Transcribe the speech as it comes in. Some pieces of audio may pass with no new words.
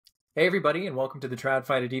Hey, everybody, and welcome to the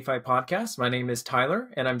TradFi to DeFi podcast. My name is Tyler,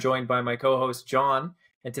 and I'm joined by my co-host, John.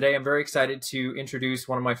 And today I'm very excited to introduce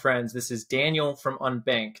one of my friends. This is Daniel from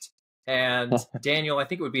Unbanked. And Daniel, I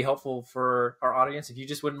think it would be helpful for our audience if you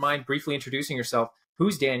just wouldn't mind briefly introducing yourself.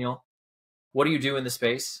 Who's Daniel? What do you do in the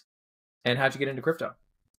space? And how'd you get into crypto?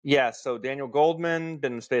 Yeah, so Daniel Gouldman,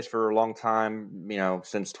 been in the space for a long time,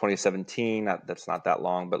 since 2017. That's not that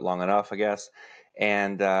long, but long enough, I guess.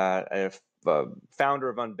 And founder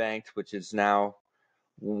of Unbanked, which is now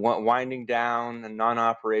winding down and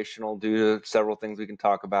non-operational due to several things we can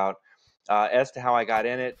talk about. As to how I got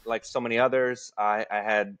in it, like so many others,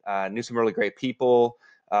 I knew some really great people,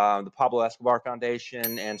 the Pablo Escobar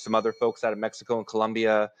Foundation and some other folks out of Mexico and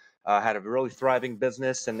Colombia. Had a really thriving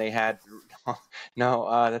business, and they had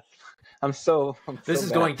I'm so This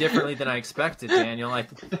is bad. going differently than I expected, Daniel.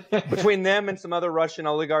 Between them and some other Russian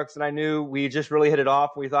oligarchs that I knew, we just really hit it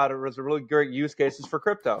off. We thought it was a really great use cases for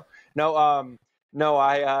crypto. I was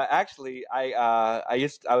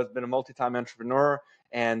been a multi-time entrepreneur,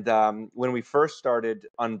 and when we first started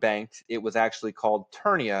Unbanked, it was actually called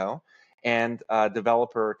Turnio, and a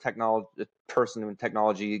person in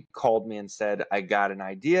technology called me and said, I got an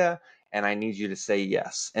idea and I need you to say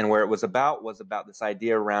yes. And where it was about this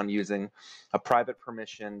idea around using a private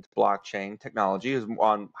permissioned blockchain technology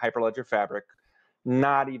on Hyperledger Fabric,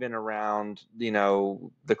 not even around,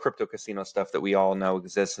 the crypto casino stuff that we all know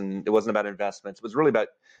exists. And it wasn't about investments. It was really about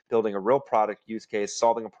building a real product use case,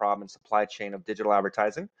 solving a problem in supply chain of digital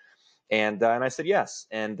advertising. And I said yes.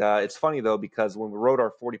 And it's funny, though, because when we wrote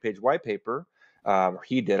our 40-page white paper, or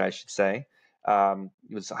he did, I should say,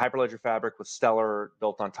 it was Hyperledger Fabric with Stellar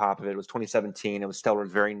built on top of it. It was 2017. Stellar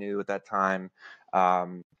was very new at that time.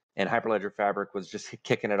 And Hyperledger Fabric was just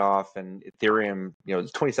kicking it off. And Ethereum,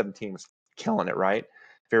 2017 was killing it, right?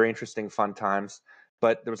 Very interesting, fun times.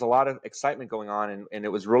 But there was a lot of excitement going on. And it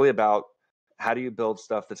was really about how do you build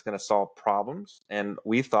stuff that's going to solve problems? And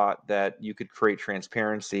we thought that you could create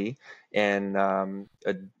transparency in an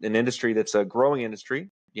industry that's a growing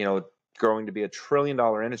industry, growing to be $1 trillion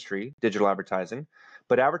industry, digital advertising,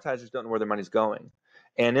 but advertisers don't know where their money's going.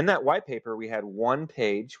 And in that white paper, we had one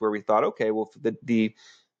page where we thought, okay, well, the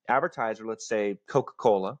advertiser, let's say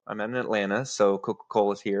Coca-Cola, I'm in Atlanta, so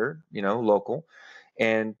Coca-Cola's here, local,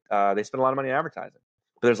 and they spend a lot of money on advertising.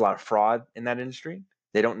 But there's a lot of fraud in that industry.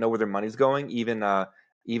 They don't know where their money's going. Even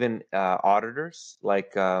auditors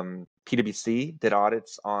like PwC did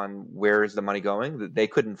audits on where is the money going. They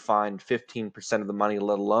couldn't find 15% of the money,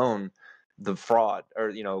 let alone the fraud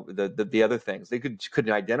or the other things. They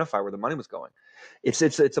couldn't identify where the money was going. It's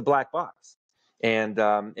a black box, and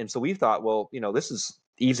so we thought, well, this is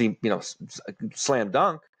easy, slam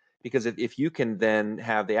dunk. Because if you can then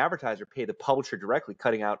have the advertiser pay the publisher directly,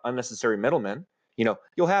 cutting out unnecessary middlemen,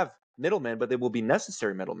 you'll have middlemen, but they will be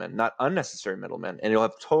necessary middlemen, not unnecessary middlemen, and you'll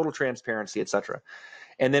have total transparency, etc.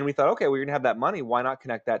 And then we thought, okay, we're going to have that money. Why not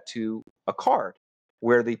connect that to a card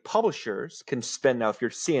where the publishers can spend? Now, if you're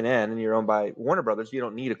CNN and you're owned by Warner Brothers, you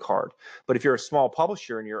don't need a card. But if you're a small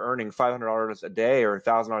publisher and you're earning $500 a day or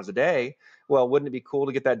 $1,000 a day, well, wouldn't it be cool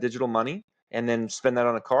to get that digital money and then spend that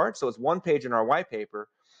on a card? So it's one page in our white paper,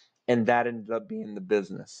 and that ended up being the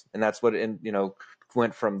business. And that's what,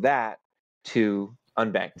 went from that to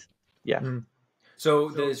Unbanked. Yeah. So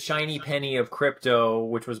the shiny penny of crypto,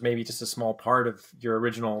 which was maybe just a small part of your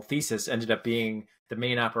original thesis, ended up being the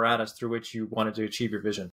main apparatus through which you wanted to achieve your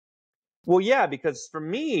vision. Well, yeah, because for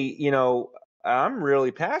me, I'm really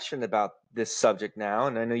passionate about this subject now,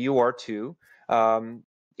 and I know you are too.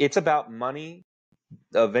 It's about money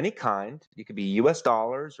of any kind. It could be US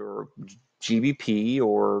dollars or GBP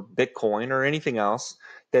or Bitcoin or anything else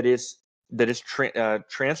that is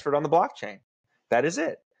transferred on the blockchain. That is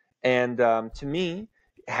it. And to me,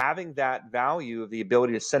 having that value of the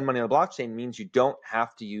ability to send money on the blockchain means you don't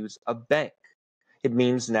have to use a bank. It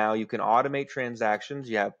means now you can automate transactions.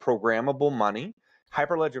 You have programmable money.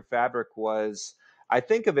 Hyperledger Fabric was, I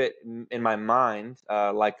think of it in my mind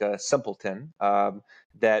like a simpleton,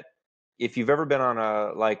 that if you've ever been on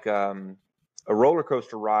a roller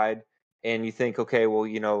coaster ride and you think, okay, well,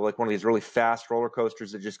 like one of these really fast roller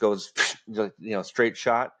coasters that just goes, straight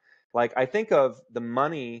shot. Like I think of the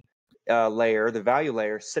money layer, the value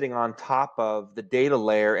layer, sitting on top of the data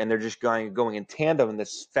layer, and they're just going in tandem in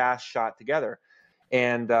this fast shot together.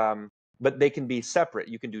 And but they can be separate.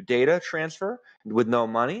 You can do data transfer with no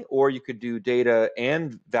money, or you could do data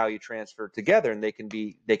and value transfer together, and they can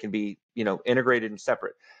be integrated and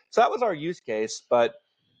separate. So that was our use case, but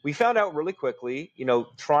we found out really quickly,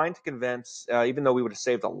 trying to convince, even though we would have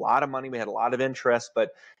saved a lot of money, we had a lot of interest,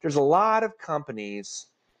 but there's a lot of companies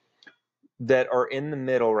that are in the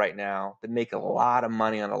middle right now that make a lot of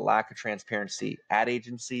money on a lack of transparency. Ad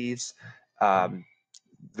agencies,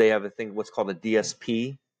 they have a thing, what's called a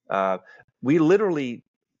DSP. We literally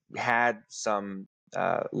had some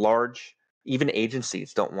large, even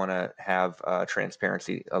agencies don't want to have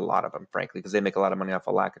transparency, a lot of them, frankly, because they make a lot of money off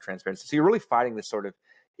a lack of transparency. So you're really fighting this sort of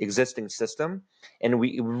existing system. And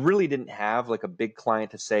we really didn't have like a big client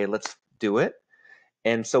to say, let's do it.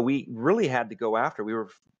 And so we really had to go after, we were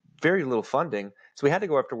very little funding. So we had to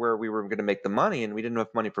go after where we were going to make the money, and we didn't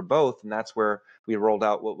have money for both. And that's where we rolled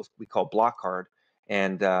out what we call Block Card.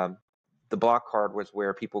 And the Block Card was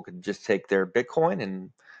where people could just take their Bitcoin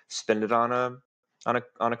and spend it on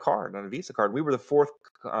a card, on a Visa card. We were the fourth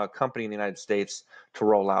company in the United States to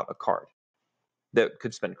roll out a card that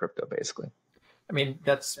could spend crypto, basically. I mean,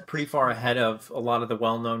 that's pretty far ahead of a lot of the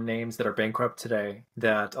well-known names that are bankrupt today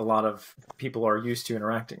that a lot of people are used to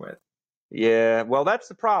interacting with. Yeah, well, that's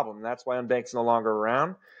the problem. That's why Unbanked's no longer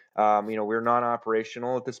around. We're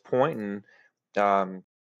non-operational at this point, and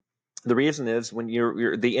the reason is when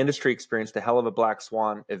the industry experienced a hell of a black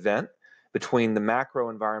swan event between the macro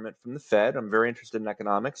environment from the Fed. I'm very interested in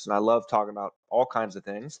economics, and I love talking about all kinds of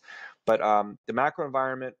things. But the macro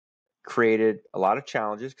environment created a lot of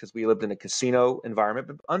challenges because we lived in a casino environment,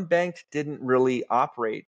 but Unbanked didn't really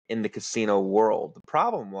operate in the casino world. The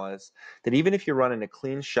problem was that even if you're running a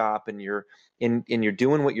clean shop and you're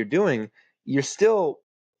doing what you're doing, you're still,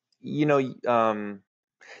 it's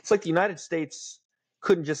like the United States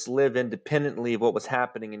couldn't just live independently of what was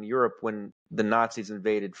happening in Europe when the Nazis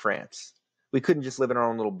invaded France. We couldn't just live in our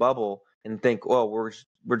own little bubble and think, well, we're just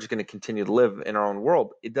going to continue to live in our own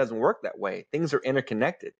world. It doesn't work that way. Things are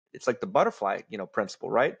interconnected. It's like the butterfly,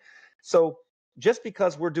 principle, right? So just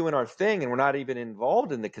because we're doing our thing and we're not even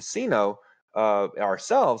involved in the casino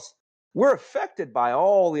ourselves, we're affected by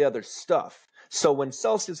all the other stuff. So when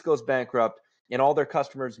Celsius goes bankrupt and all their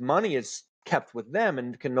customers' money is kept with them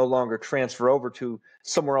and can no longer transfer over to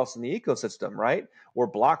somewhere else in the ecosystem, right?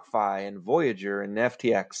 Or BlockFi and Voyager and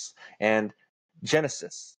FTX and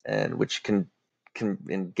Genesis, and which can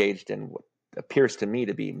engaged in what appears to me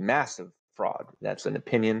to be massive fraud. That's an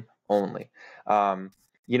opinion only.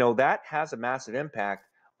 That has a massive impact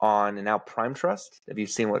on, and now Prime Trust. Have you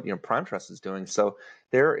seen what Prime Trust is doing? So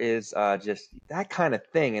there is just that kind of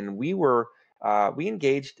thing, and we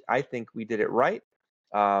engaged. I think we did it right.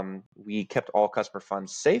 We kept all customer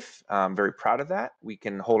funds safe. I'm very proud of that. We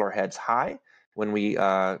can hold our heads high when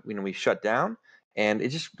we shut down, and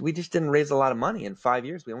we just didn't raise a lot of money in 5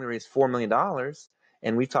 years. We only raised $4 million,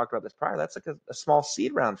 and we talked about this prior. That's like a small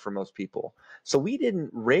seed round for most people. So we didn't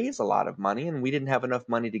raise a lot of money, and we didn't have enough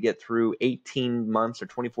money to get through 18 months or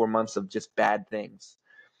 24 months of just bad things,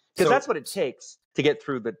 because that's what it takes to get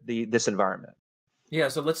through this environment. Yeah,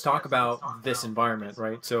 so let's talk about this environment,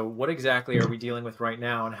 right? So what exactly are we dealing with right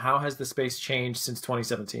now, and how has the space changed since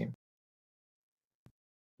 2017?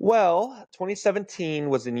 Well, 2017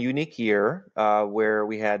 was a unique year where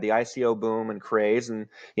we had the ICO boom and craze. And,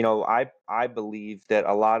 I believe that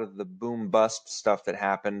a lot of the boom bust stuff that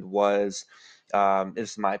happened was,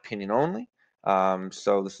 this is my opinion only.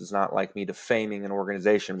 So this is not like me defaming an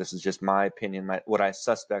organization. This is just my opinion, what I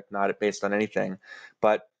suspect, not based on anything.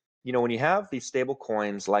 But when you have these stable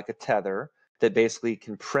coins like a Tether that basically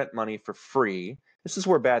can print money for free, this is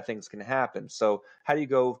where bad things can happen. So how do you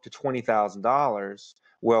go to $20,000?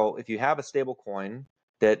 Well, if you have a stable coin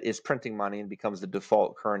that is printing money and becomes the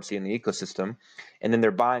default currency in the ecosystem, and then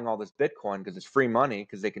they're buying all this Bitcoin because it's free money,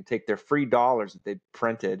 because they can take their free dollars that they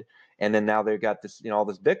printed, and then now they've got this, all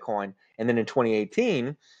this Bitcoin. And then in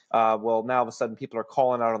 2018, now all of a sudden people are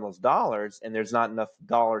calling out on those dollars, and there's not enough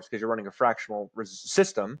dollars because you're running a fractional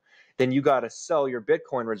system. Then you got to sell your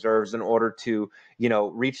Bitcoin reserves in order to,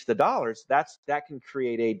 reach the dollars. That can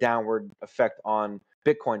create a downward effect on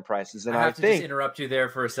Bitcoin prices. And I have to just interrupt you there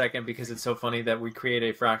for a second, because it's so funny that we create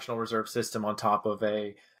a fractional reserve system on top of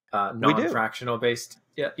a non-fractional based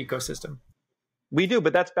ecosystem. We do,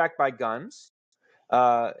 but that's backed by guns,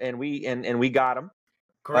 and we got them.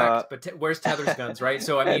 Correct, but where's Tether's guns, right?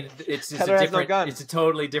 So I mean, it's a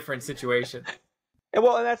totally different situation. And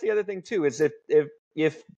that's the other thing too, is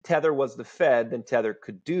if Tether was the Fed, then Tether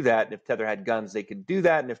could do that. And if Tether had guns, they could do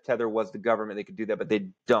that. And if Tether was the government, they could do that, but they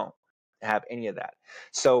don't have any of that.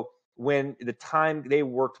 So when they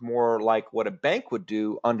worked more like what a bank would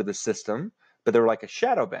do under the system, but they were like a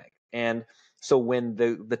shadow bank. And so when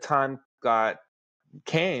the time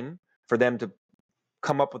came for them to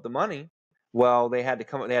come up with the money, well, they had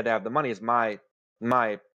to have the money, is my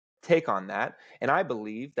take on that. And I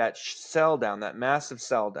believe that massive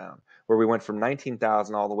sell down, where we went from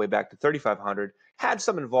 19,000 all the way back to 3,500, had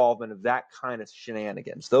some involvement of that kind of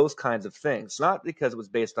shenanigans, those kinds of things, not because it was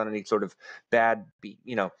based on any sort of bad,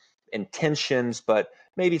 intentions, but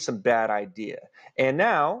maybe some bad idea. And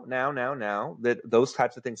now that those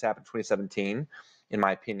types of things happened in 2017, in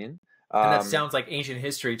my opinion. And that sounds like ancient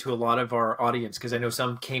history to a lot of our audience, because I know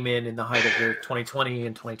some came in the height of the 2020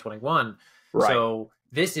 and 2021. Right. So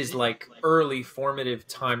this is like early formative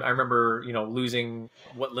time. I remember, losing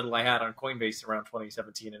what little I had on Coinbase around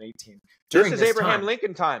 2017 and 18. This is Abraham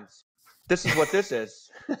Lincoln times. This is what this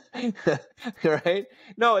is. Right?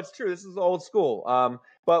 No, it's true. This is old school.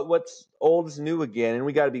 But what's old is new again, and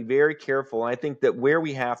we got to be very careful. And I think that where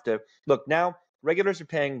we have to look now, regulators are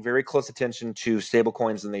paying very close attention to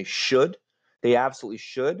stablecoins, and they should. They absolutely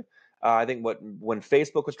should. I think when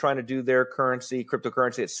Facebook was trying to do their currency,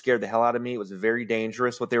 cryptocurrency, it scared the hell out of me. It was very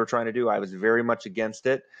dangerous what they were trying to do. I was very much against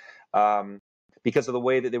it because of the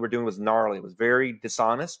way that they were doing was gnarly. It was very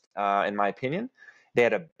dishonest, in my opinion. They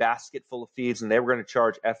had a basket full of fees, and they were going to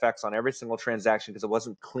charge FX on every single transaction because it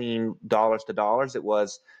wasn't clean dollars to dollars. It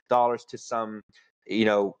was dollars to some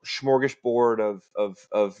smorgasbord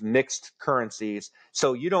of mixed currencies.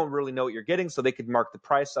 So you don't really know what you're getting. So they could mark the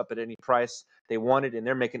price up at any price they wanted, and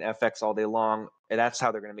they're making FX all day long. And that's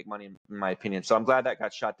how they're going to make money, in my opinion. So I'm glad that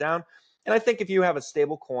got shot down. And I think if you have a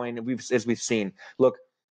stable coin, as we've seen, look,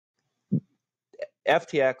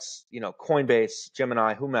 FTX, Coinbase,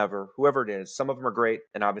 Gemini, whoever it is, some of them are great,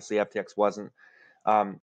 and obviously FTX wasn't.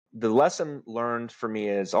 The lesson learned for me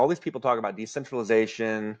is all these people talk about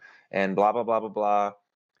decentralization and blah, blah, blah, blah, blah,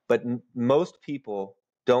 but most people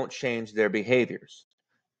don't change their behaviors.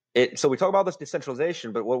 So we talk about this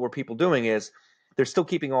decentralization, but what were people doing is they're still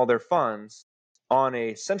keeping all their funds on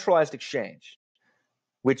a centralized exchange,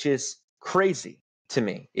 which is crazy to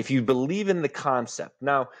me if you believe in the concept.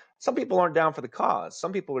 Now, some people aren't down for the cause.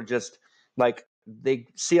 Some people are just like they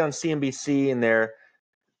see on CNBC and they're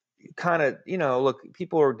kind of, look,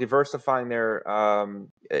 people are diversifying their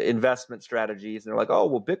investment strategies, and they're like, oh,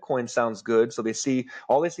 well, Bitcoin sounds good. So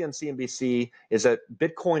all they see on CNBC is that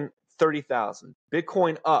Bitcoin 30,000,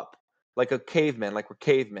 Bitcoin up like a caveman, like we're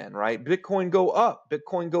cavemen, right? Bitcoin go up,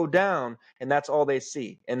 Bitcoin go down, and that's all they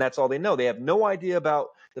see. And that's all they know. They have no idea about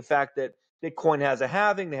the fact that Bitcoin has a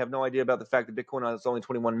halving. They have no idea about the fact that Bitcoin has only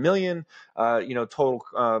 21 million, total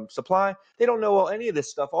supply. They don't know any of this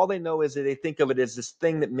stuff. All they know is that they think of it as this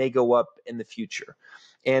thing that may go up in the future.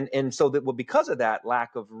 And so that, well, because of that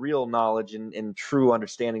lack of real knowledge and true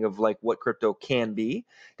understanding of like what crypto can be,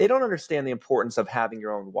 they don't understand the importance of having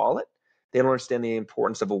your own wallet. They don't understand the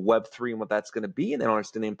importance of a Web3 and what that's going to be. And they don't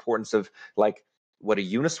understand the importance of like what a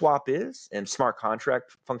Uniswap is and smart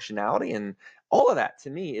contract functionality. And all of that to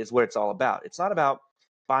me is what it's all about. It's not about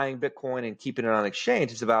buying Bitcoin and keeping it on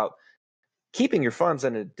exchange. It's about keeping your funds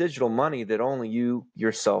in a digital money that only you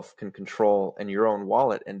yourself can control in your own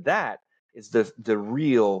wallet. And that is the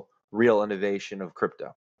real innovation of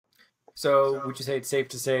crypto. So would you say it's safe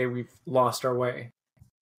to say we've lost our way?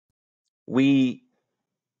 We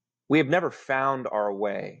have never found our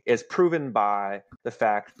way, as proven by the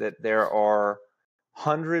fact that there are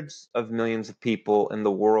hundreds of millions of people in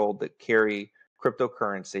the world that carry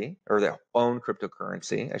cryptocurrency, or their own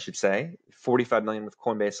cryptocurrency, I should say, 45 million with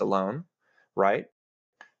Coinbase alone, right?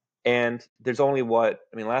 And there's only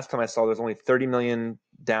last time I saw, there's only 30 million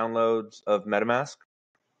downloads of MetaMask.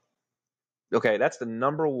 Okay, that's the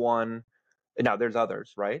number one. Now, there's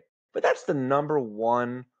others, right? But that's the number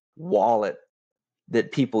one wallet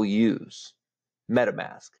that people use,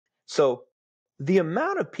 MetaMask. So the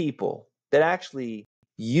amount of people that actually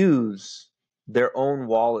use their own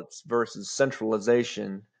wallets versus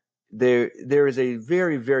centralization, there is a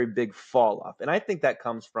very, very big fall off. And I think that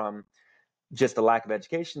comes from just a lack of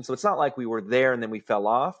education. So it's not like we were there and then we fell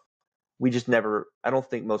off. We just never, I don't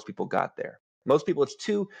think most people got there. Most people,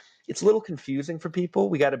 it's a little confusing for people.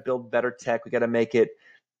 We got to build better tech. We got to make it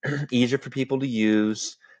easier for people to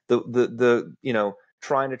use. The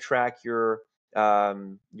trying to track your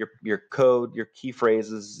code, your key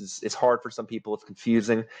phrases is hard for some people. It's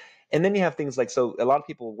confusing. And then you have things like, so a lot of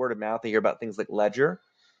people, word of mouth, they hear about things like Ledger.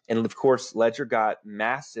 And of course, Ledger got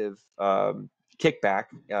massive kickback,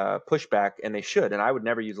 pushback, and they should. And I would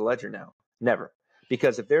never use a Ledger now, never.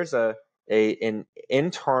 Because if there's an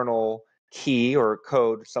internal key or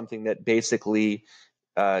code, something that basically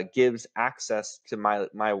gives access to my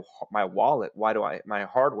wallet, my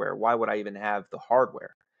hardware, why would I even have the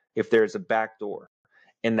hardware if there's a backdoor?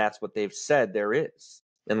 And that's what they've said there is,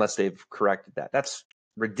 unless they've corrected that. That's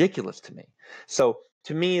ridiculous to me. So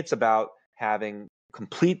to me, it's about having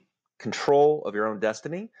complete control of your own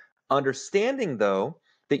destiny, understanding though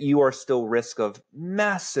that you are still risk of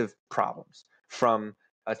massive problems, from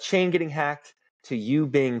a chain getting hacked to you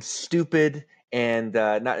being stupid and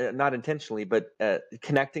not intentionally, but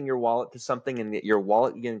connecting your wallet to something and your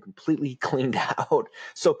wallet getting completely cleaned out.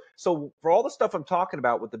 So for all the stuff I'm talking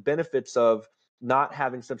about with the benefits of not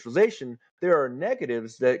having centralization, there are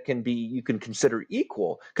negatives that you can consider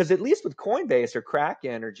equal. Because at least with Coinbase or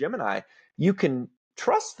Kraken or Gemini, you can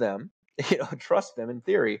trust them, trust them in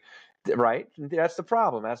theory, right? That's the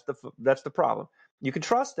problem. That's the problem. You can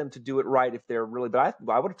trust them to do it right if they're really. But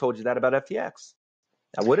I would have told you that about FTX.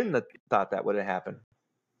 I wouldn't have thought that would have happened.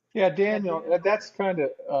 Yeah, Daniel, that's kind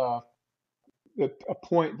of a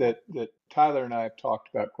point that Tyler and I have talked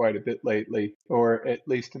about quite a bit lately, or at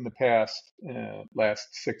least in the last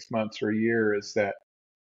 6 months or a year, is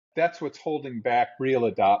that's what's holding back real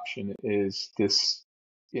adoption is this,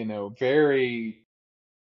 very,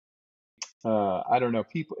 I don't know,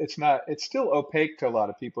 people, it's still opaque to a lot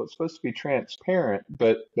of people. It's supposed to be transparent,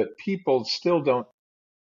 but people still don't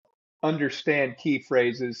understand key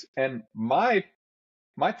phrases. And my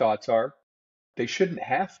thoughts are they shouldn't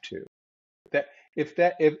have to. That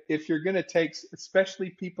if you're going to take, especially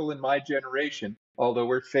people in my generation, although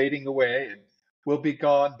we're fading away and we'll be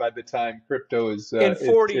gone by the time crypto is in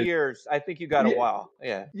 40 years. I think you got a while.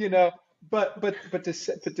 Yeah. But to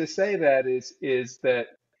say that is that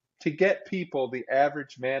to get people, the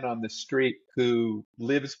average man on the street who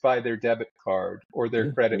lives by their debit card or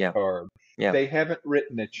their credit card, they haven't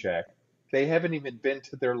written a check. They haven't even been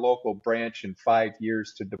to their local branch in 5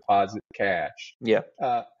 years to deposit cash. Yeah.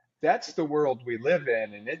 That's the world we live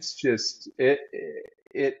in, and it's just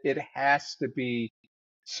it has to be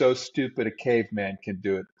so stupid a caveman can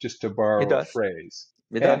do it, just to borrow a phrase.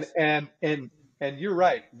 It does. And you're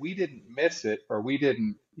right. We didn't miss it, or we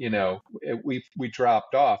didn't, we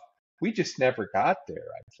dropped off. We just never got there,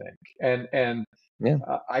 I think. And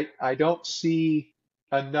I don't see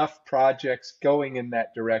enough projects going in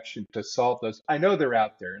that direction to solve those. I know they're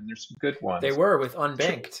out there, and there's some good ones. They were with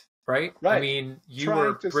Unbanked, right? Right. I mean, you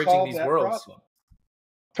were bridging these worlds.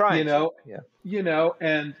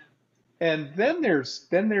 And then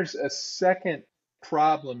there's a second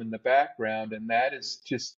problem in the background, and that is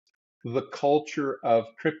just the culture of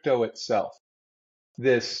crypto itself.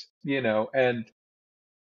 This, and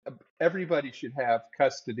everybody should have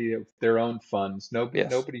custody of their own funds.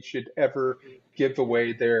 Nobody should ever give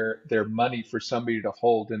away their money for somebody to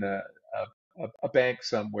hold in a bank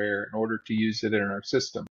somewhere in order to use it in our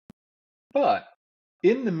system. But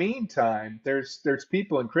in the meantime, there's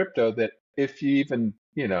people in crypto that if you even,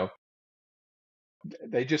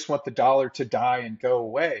 they just want the dollar to die and go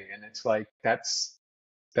away. And it's like,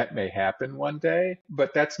 that may happen one day,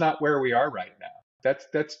 but that's not where we are right now.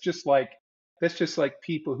 That's just like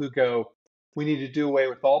people who go, we need to do away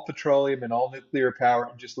with all petroleum and all nuclear power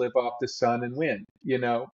and just live off the sun and wind.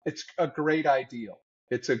 It's a great ideal.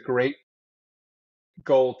 It's a great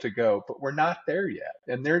goal to go, but we're not there yet.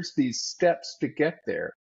 And there's these steps to get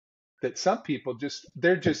there that some people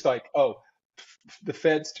they're just like, oh, the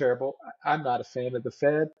Fed's terrible. I'm not a fan of the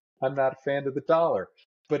Fed. I'm not a fan of the dollar,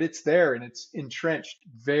 but it's there and it's entrenched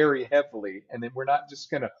very heavily. And then we're not just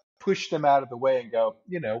going to push them out of the way and go,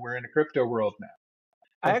 we're in a crypto world now.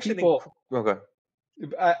 And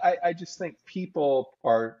I just think people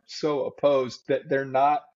are so opposed that they're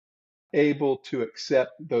not able to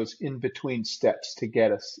accept those in-between steps to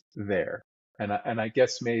get us there. And I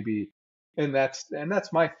guess maybe, and that's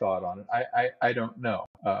my thought on it. I don't know.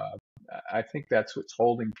 I think that's what's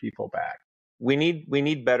holding people back. We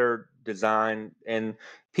need better design, and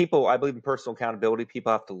people, I believe in personal accountability.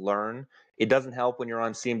 People have to learn. It doesn't help when you're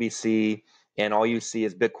on CNBC and all you see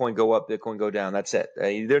is Bitcoin go up, Bitcoin go down. That's it.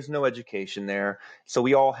 There's no education there. So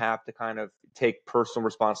we all have to kind of take personal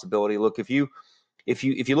responsibility. Look, if you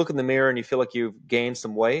look in the mirror and you feel like you've gained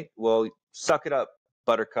some weight, well, suck it up,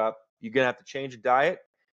 buttercup. You're going to have to change your diet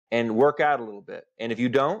and work out a little bit. And if you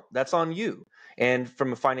don't, that's on you. And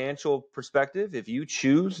from a financial perspective, if you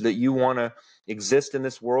choose that you want to exist in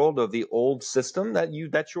this world of the old system,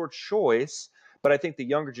 that's your choice. But I think the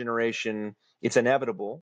younger generation, it's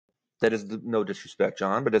inevitable. That is no disrespect,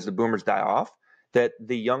 John, but as the boomers die off, that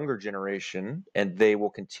the younger generation, and they will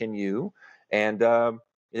continue. And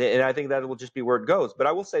I think that will just be where it goes. But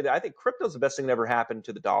I will say that I think crypto is the best thing that ever happened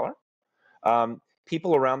to the dollar.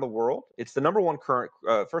 People around the world, it's the number one current.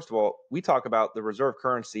 First of all, we talk about the reserve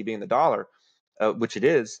currency being the dollar, which it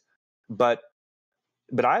is. But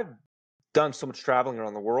I've done so much traveling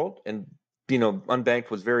around the world, and Unbanked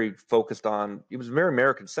was very focused on. It was very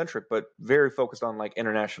American centric, but very focused on like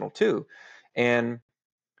international too. And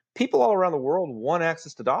people all around the world want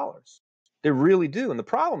access to dollars. They really do. And the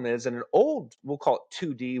problem is, in an old, we'll call it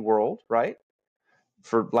 2D world, right?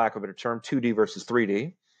 For lack of a better term, 2D versus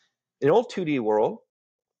 3D. In an old 2D world,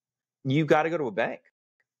 you got to go to a bank.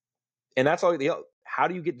 And that's all. How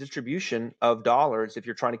do you get distribution of dollars if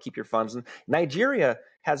you're trying to keep your funds? And Nigeria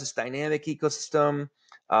has this dynamic ecosystem.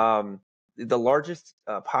 The largest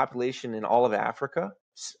population in all of Africa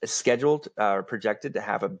is scheduled, projected to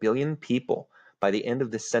have 1 billion people by the end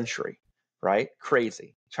of this century, right?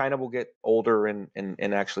 Crazy. China will get older and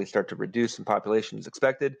actually start to reduce in population as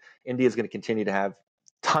expected. India is going to continue to have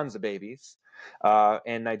tons of babies,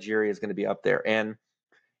 and Nigeria is going to be up there.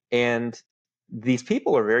 And these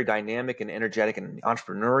people are very dynamic and energetic and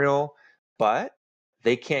entrepreneurial, but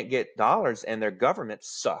they can't get dollars, and their government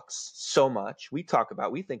sucks so much. We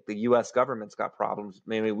think the U.S. government's got problems.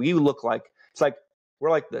 Maybe we look like, it's like we're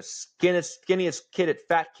like the skinniest kid at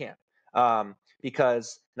fat camp,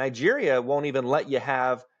 because Nigeria won't even let you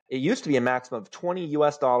have, it used to be a maximum of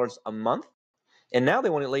 $20 a month, and now they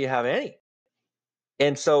won't let you have any.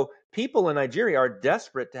 And so people in Nigeria are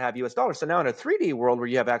desperate to have US dollars. So now in a 3D world where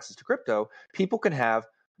you have access to crypto, people can have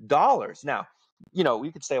dollars. Now,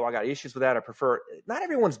 you could say, well, I got issues with that. I prefer, not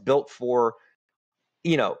everyone's built for,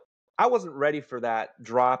 I wasn't ready for that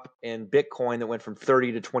drop in Bitcoin that went from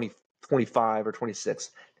 30 to 20, 25 or 26.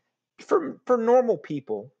 For normal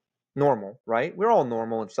people, normal, right? We're all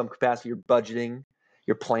normal in some capacity. You're budgeting,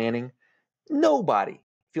 you're planning. Nobody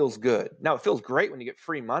feels good. Now, it feels great when you get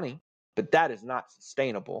free money, but that is not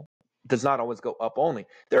sustainable. It does not always go up only.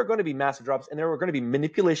 There are going to be massive drops, and there are going to be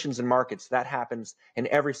manipulations in markets. That happens in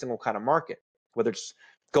every single kind of market, whether it's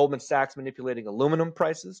Goldman Sachs manipulating aluminum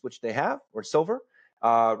prices, which they have, or silver,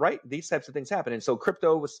 right? These types of things happen. And so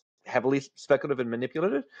crypto was heavily speculative and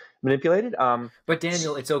manipulated. But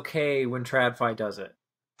Daniel, it's okay when TradFi does it.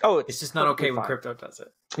 Oh, it's just not okay when crypto does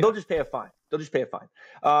it. Yeah. They'll just pay a fine.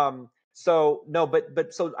 So no,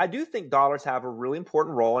 but so I do think dollars have a really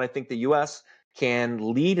important role, and I think the U.S.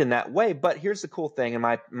 can lead in that way. But here's the cool thing, in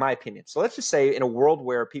my opinion. So let's just say in a world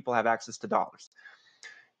where people have access to dollars,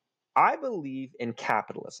 I believe in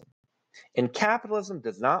capitalism. And capitalism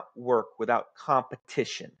does not work without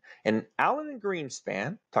competition. And Alan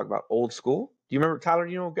Greenspan, talk about old school. Do you remember, Tyler,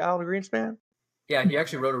 do you know Alan Greenspan? Yeah, he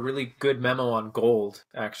actually wrote a really good memo on gold,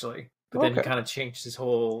 actually. But then he kind of changed his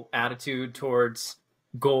whole attitude towards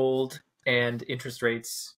gold and interest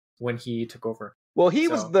rates when he took over. Well,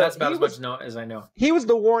 that's about as much as I know. He was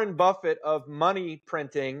the Warren Buffett of money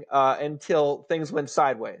printing until things went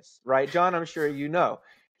sideways, right, John? I'm sure you know.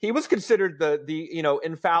 He was considered the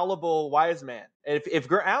infallible wise man.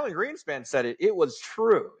 If Alan Greenspan said it, it was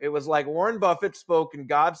true. It was like Warren Buffett spoke and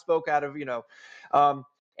God spoke out of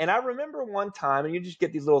And I remember one time, and you just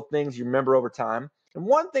get these little things you remember over time. And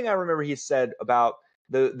one thing I remember he said about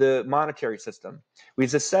the monetary system, we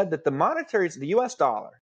just said that the U.S.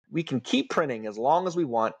 dollar, we can keep printing as long as we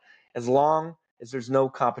want, as long as there's no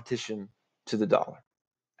competition to the dollar.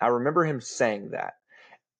 I remember him saying that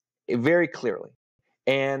very clearly.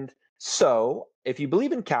 And so if you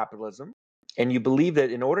believe in capitalism, and you believe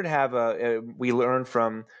that in order to have we learn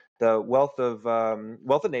from the wealth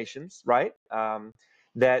of nations, right?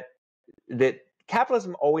 That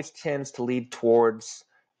capitalism always tends to lead towards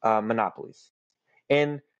monopolies,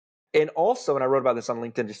 and also, and I wrote about this on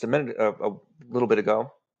LinkedIn just a little bit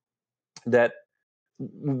ago, that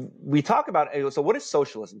we talk about. So, what is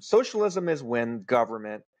socialism? Socialism is when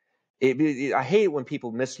government. I hate it when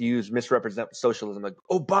people misrepresent socialism. Like,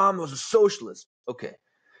 Obama was a socialist. Okay,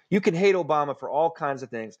 you can hate Obama for all kinds of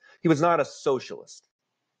things. He was not a socialist.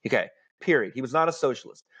 Okay, period. He was not a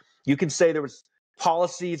socialist. You can say there was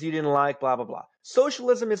policies you didn't like, blah, blah, blah.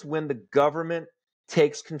 Socialism is when the government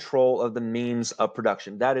takes control of the means of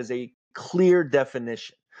production. That is a clear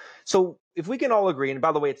definition. So if we can all agree, and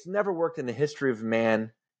by the way, it's never worked in the history of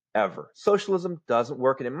man ever. Socialism doesn't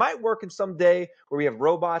work, and it might work in some day where we have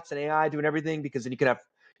robots and AI doing everything, because then you can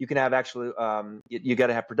have actually, you got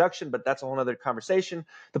to have production, but that's a whole other conversation.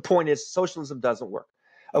 The point is, socialism doesn't work.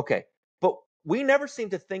 Okay, but we never seem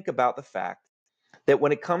to think about the fact that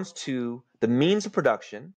when it comes to the means of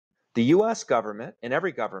production, the U.S. government and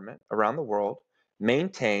every government around the world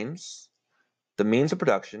maintains the means of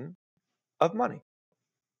production of money,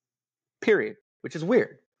 period, which is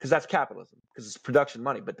weird because that's capitalism, because it's production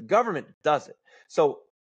money, but the government does it. So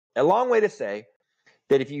a long way to say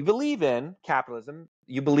that if you believe in capitalism,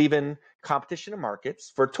 you believe in competition in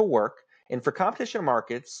markets for it to work. And for competition in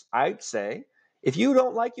markets, I'd say if you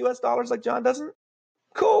don't like U.S. dollars like John doesn't,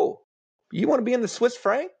 cool. You want to be in the Swiss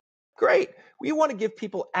franc? Great. We want to give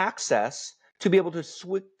people access to be able to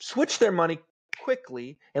switch their money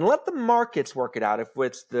quickly and let the markets work it out. If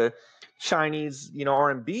it's the Chinese,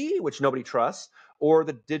 RMB, which nobody trusts, or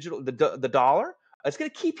the dollar, It's going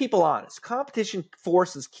to keep people honest. Competition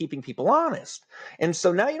forces keeping people honest. And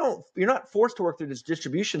so now you're not forced to work through this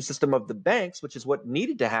distribution system of the banks, which is what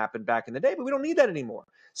needed to happen back in the day, but we don't need that anymore.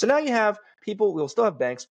 So now you have people, we'll still have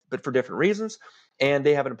banks, but for different reasons. And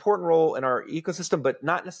they have an important role in our ecosystem, but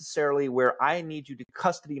not necessarily where I need you to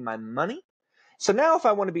custody my money. So now if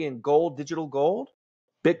I want to be in gold, digital gold,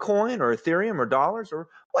 Bitcoin or Ethereum or dollars or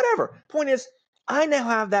whatever, point is, I now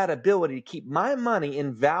have that ability to keep my money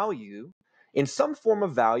in value, in some form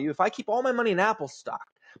of value, if I keep all my money in Apple stock.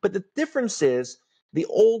 But the difference is the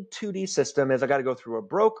old 2D system is I got to go through a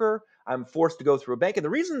broker. I'm forced to go through a bank. And the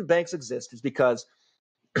reason banks exist is because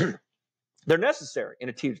they're necessary in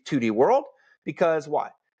a 2D world. Because why?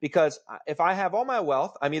 Because if I have all my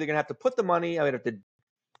wealth, I'm either going to have to put the money, I'm going to have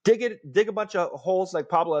to dig a bunch of holes like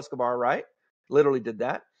Pablo Escobar, right? Literally did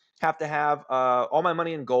that. Have to have all my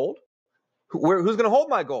money in gold. Who's going to hold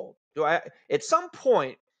my gold? At some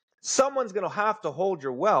point, someone's going to have to hold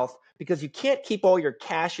your wealth, because you can't keep all your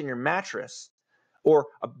cash in your mattress or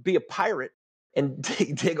be a pirate and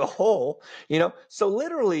dig a hole, So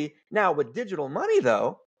literally now with digital money,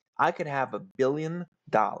 though, I could have $1 billion.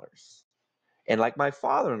 And like my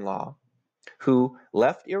father-in-law, who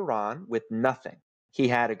left Iran with nothing. He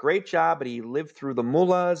had a great job, but he lived through the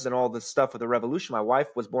mullahs and all the stuff with the revolution. My wife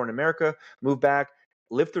was born in America, moved back,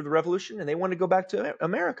 lived through the revolution, and they wanted to go back to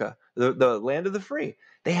America, the land of the free.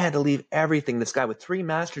 They had to leave everything. This guy with 3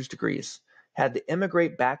 master's degrees had to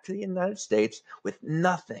immigrate back to the United States with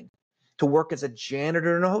nothing to work as a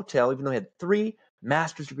janitor in a hotel, even though he had 3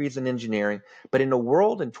 master's degrees in engineering. But in a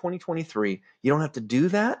world in 2023, you don't have to do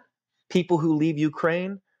that. People who leave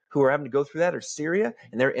Ukraine, who are having to go through that, or Syria,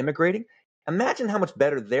 and they're immigrating, imagine how much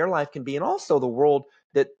better their life can be. And also the world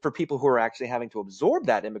that for people who are actually having to absorb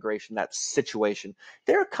that immigration, that situation,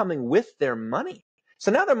 they're coming with their money.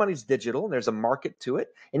 So now their money's digital and there's a market to it.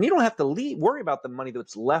 And you don't have to worry about the money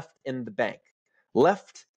that's left in the bank,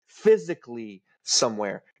 left physically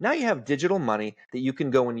somewhere. Now you have digital money that you can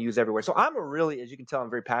go and use everywhere. So I'm as you can tell, I'm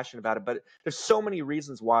very passionate about it, but there's so many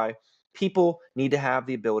reasons why people need to have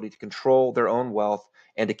the ability to control their own wealth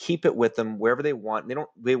and to keep it with them wherever they want.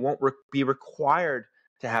 They won't be required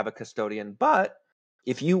to have a custodian, but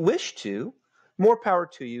if you wish to, more power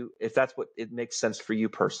to you if that's what it makes sense for you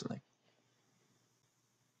personally.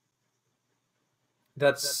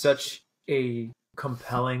 That's such a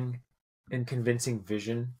compelling and convincing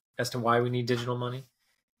vision as to why we need digital money.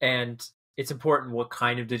 And it's important what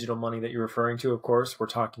kind of digital money that you're referring to. Of course, we're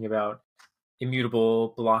talking about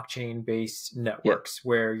immutable blockchain-based networks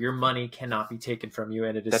where your money cannot be taken from you,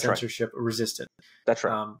 and it is censorship resistant. That's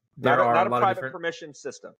right. There are not a lot private of different permission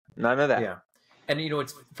system. None of that. Yeah, and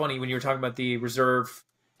it's funny when you were talking about the reserve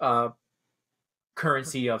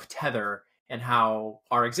currency of Tether and how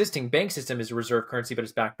our existing bank system is a reserve currency, but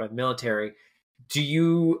it's backed by the military. Do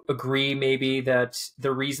you agree maybe that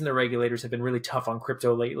the reason the regulators have been really tough on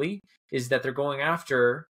crypto lately is that they're going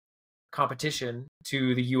after competition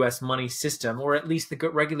to the US money system, or at least the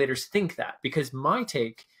regulators think that? Because my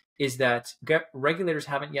take is that regulators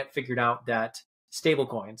haven't yet figured out that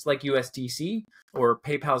stablecoins like USDC or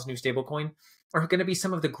PayPal's new stablecoin are going to be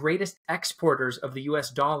some of the greatest exporters of the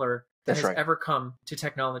US dollar that has ever come to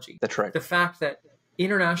technology. That's right. The fact that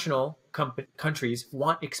international countries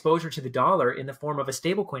want exposure to the dollar in the form of a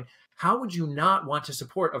stablecoin, how would you not want to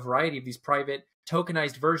support a variety of these private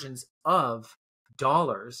tokenized versions of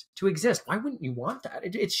dollars to exist? Why wouldn't you want that?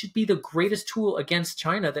 It should be the greatest tool against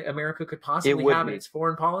China that America could possibly have in its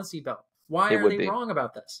foreign policy belt. Why are they wrong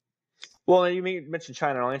about this? Well, you mentioned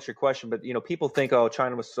China, and I'll answer your question, but people think, oh,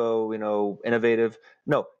 China was so innovative.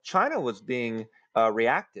 No, China was being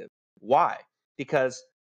reactive. Why? Because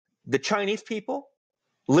the Chinese people,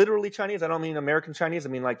 literally Chinese, I don't mean American Chinese, I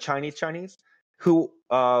mean like Chinese, who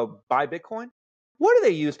buy Bitcoin. What do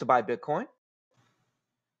they use to buy Bitcoin?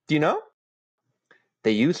 Do you know?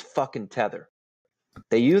 They use fucking Tether.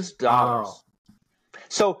 They use dollars. Oh.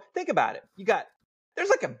 So think about it. There's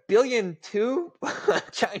like 1.2 billion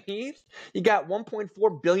Chinese. You got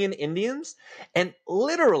 1.4 billion Indians. And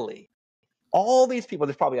literally all these people,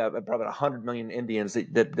 there's probably 100 million Indians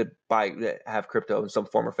that have crypto in some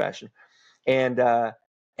form or fashion. And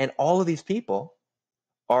all of these people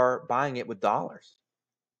are buying it with dollars.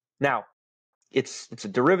 Now, it's a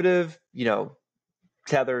derivative,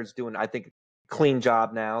 Tether is doing, I think, clean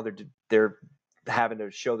job now. They're having to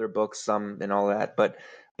show their books some and all that, but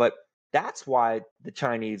that's why the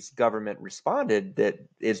Chinese government responded. That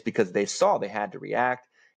is because they saw they had to react.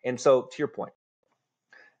 And so, to your point,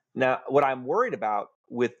 now what I'm worried about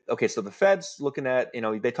so the Fed's looking at,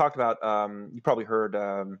 they talked about, you probably heard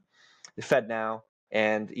the Fed now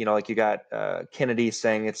And, like you got Kennedy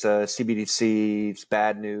saying it's a CBDC, it's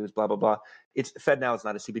bad news, blah, blah, blah. FedNow is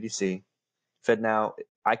not a CBDC. FedNow,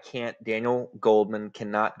 Daniel Gouldman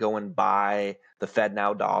cannot go and buy the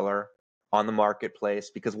FedNow dollar on the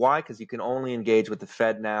marketplace. Because why? Because you can only engage with the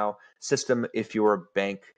FedNow system if you're a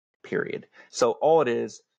bank, period. So all it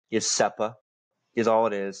is SEPA, is all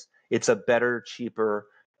it is. It's a better, cheaper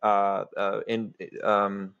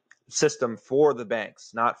system for the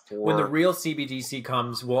banks, not for... When the real CBDC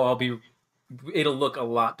comes, it'll look a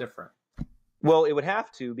lot different. Well, it would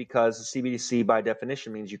have to, because the CBDC by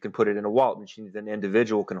definition means you can put it in a wallet, which means an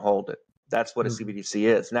individual can hold it. That's what a CBDC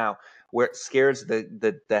is. Now, where it scares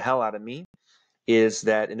the hell out of me is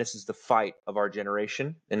that, and this is the fight of our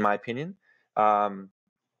generation, in my opinion, I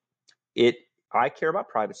care about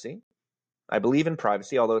privacy. I believe in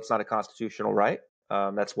privacy, although it's not a constitutional right.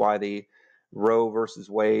 That's why the Roe versus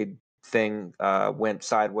Wade thing went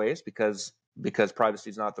sideways, because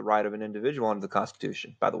privacy is not the right of an individual under the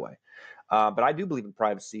Constitution, by the way. But I do believe in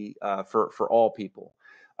privacy for all people.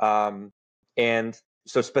 And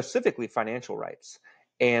so specifically financial rights.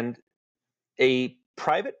 And a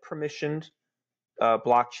private permissioned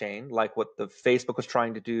blockchain, like what the Facebook was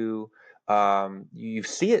trying to do, you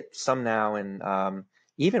see it some now in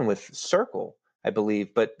even with Circle, I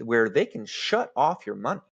believe, but where they can shut off your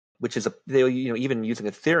money, which is even using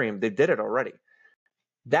Ethereum, they did it already.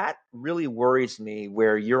 That really worries me,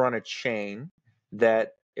 where you're on a chain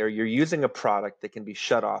or you're using a product that can be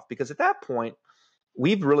shut off, because at that point,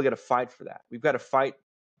 we've really got to fight for that. We've got to fight,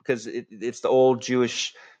 because it's the old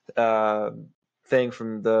Jewish thing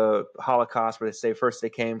from the Holocaust, where they say first they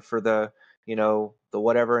came for the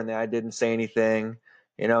whatever, and I didn't say anything,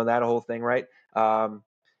 that whole thing, right?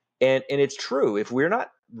 And it's true. If we're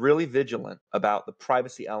not really vigilant about the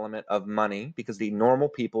privacy element of money, because the normal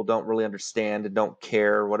people don't really understand and don't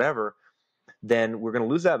care or whatever, then we're going to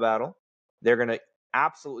lose that battle. They're going to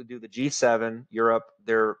absolutely do the G7, Europe,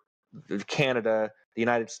 Canada, the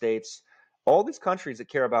United States, all these countries that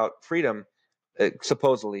care about freedom,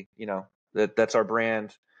 supposedly, that's our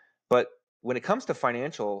brand. But when it comes to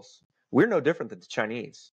financials, we're no different than the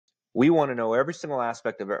Chinese. We want to know every single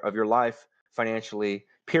aspect of your life financially,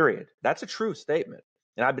 period. That's a true statement.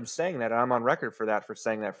 And I've been saying that, and I'm on record for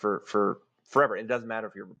saying that for forever. It doesn't matter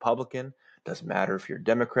if you're Republican, it doesn't matter if you're a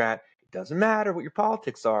Democrat, it doesn't matter what your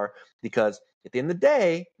politics are, because at the end of the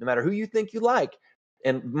day, no matter who you think you like,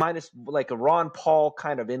 and minus like a Ron Paul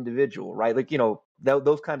kind of individual, right? Like,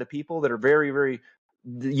 those kind of people that are very, very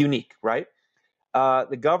unique, right?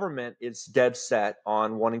 The government is dead set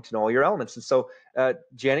on wanting to know all your elements. And so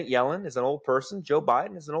Janet Yellen is an old person. Joe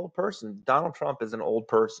Biden is an old person. Donald Trump is an old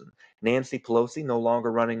person. Nancy Pelosi, no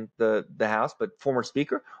longer running the House, but former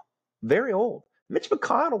speaker, very old. Mitch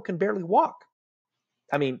McConnell can barely walk.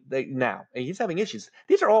 I mean, now he's having issues.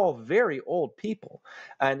 These are all very old people.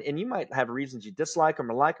 And you might have reasons you dislike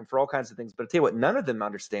them or like them for all kinds of things. But I tell you what, none of them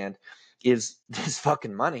understand is this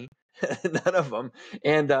fucking money. None of them.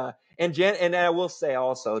 And I will say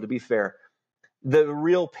also, to be fair, the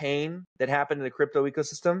real pain that happened in the crypto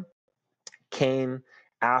ecosystem came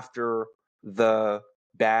after the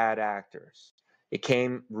bad actors. It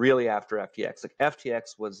came really after FTX. Like,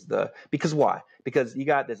 FTX was because why? Because you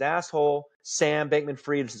got this asshole, Sam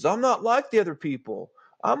Bankman-Fried, that says, I'm not like the other people.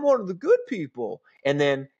 I'm one of the good people. And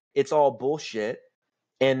then it's all bullshit.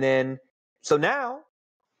 And then, so now,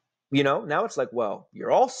 now it's like, well,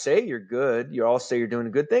 you all say you're good. You all say you're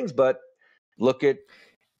doing good things, but look at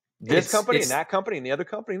this company and that company and the other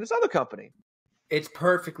company and this other company. It's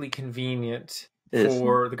perfectly convenient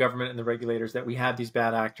for the government and the regulators that we have these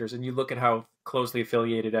bad actors. And you look at how closely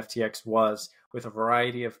affiliated FTX was with a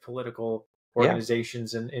variety of political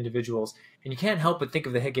organizations and individuals. And you can't help but think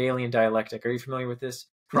of the Hegelian dialectic. Are you familiar with this?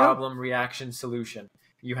 Problem, reaction, solution.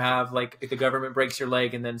 You have, like, if the government breaks your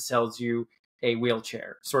leg and then sells you a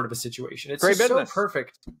wheelchair, sort of a situation. It's just so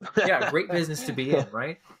perfect. Yeah, great business to be in,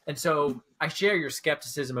 right? And so I share your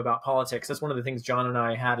skepticism about politics. That's one of the things John and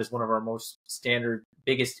I had as one of our most standard,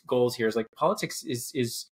 biggest goals here, is like, politics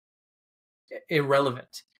is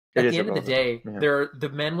irrelevant. At the end of the day, there are the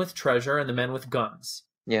men with treasure and the men with guns.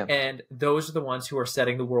 Yeah. And those are the ones who are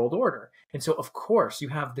setting the world order. And so, of course, you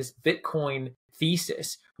have this Bitcoin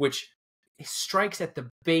thesis, which strikes at the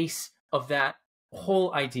base of that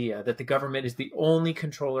whole idea that the government is the only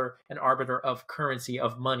controller and arbiter of currency,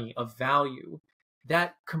 of money, of value.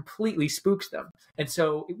 That completely spooks them. And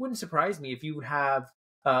so it wouldn't surprise me if you have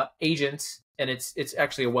agents, and it's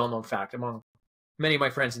actually a well-known fact among many of my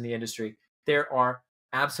friends in the industry, there are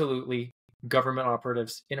absolutely government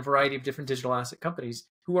operatives in a variety of different digital asset companies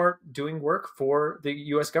who are doing work for the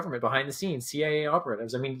U.S. government behind the scenes, CIA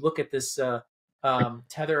operatives. I mean, look at this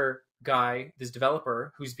Tether guy, this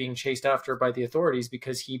developer who's being chased after by the authorities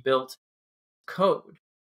because he built code.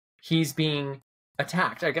 He's being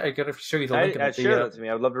attacked. I got to show you the link. Share that to me.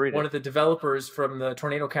 I would love to read it. One of the developers from the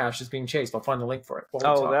Tornado Cash is being chased. I'll find the link for it.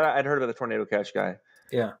 I'd heard about the Tornado Cash guy.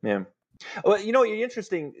 Yeah. Well, you're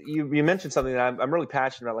interesting. You mentioned something that I'm really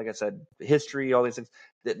passionate about. Like I said, history, all these things.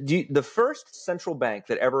 The first central bank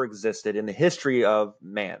that ever existed in the history of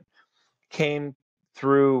man came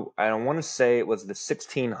through, I don't want to say it was the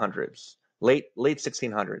 1600s, late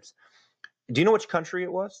 1600s. Do you know which country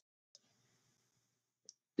it was?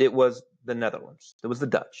 It was the Netherlands. It was the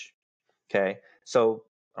Dutch. Okay. So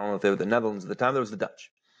I don't know if they were the Netherlands at the time. There was the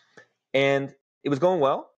Dutch. And it was going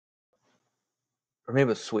well. Or maybe it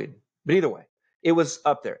was Sweden. But either way, it was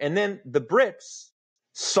up there. And then the Brits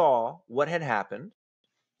saw what had happened.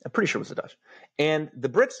 I'm pretty sure it was the Dutch. And the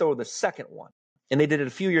Brits were the second one. And they did it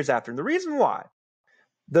a few years after. And the reason why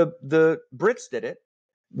the Brits did it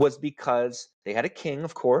was because they had a king,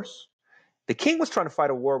 of course. The king was trying to fight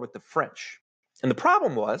a war with the French. And the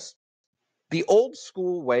problem was the old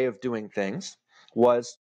school way of doing things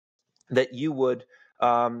was that you would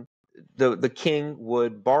the king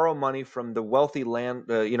would borrow money from the wealthy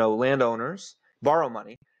landowners, borrow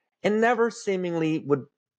money, and never seemingly would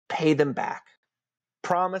pay them back.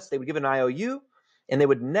 Promise they would give an IOU, and they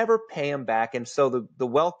would never pay them back. And so the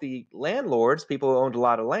wealthy landlords, people who owned a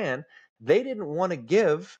lot of land, they didn't want to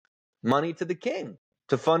give money to the king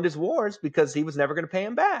to fund his wars because he was never going to pay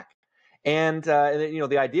him back. And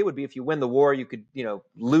the idea would be if you win the war, you could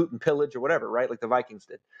loot and pillage or whatever, right? Like the Vikings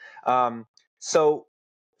did.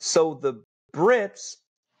 So the Brits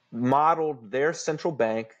modeled their central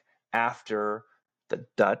bank after the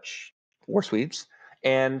Dutch or Swedes,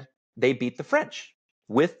 and they beat the French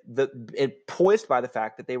poised by the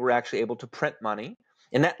fact that they were actually able to print money.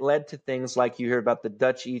 And that led to things like you hear about the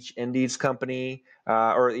Dutch East Indies Company,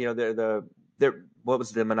 what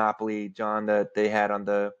was the monopoly, John, that they had on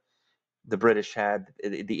the British had,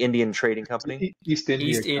 the Indian Trading Company, East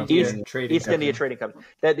India Trading Company.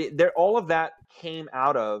 All of that came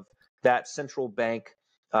out of that central bank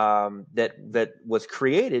that was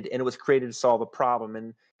created, and it was created to solve a problem,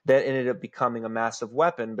 and that ended up becoming a massive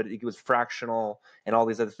weapon. But it was fractional and all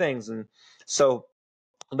these other things, and so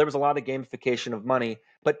there was a lot of gamification of money.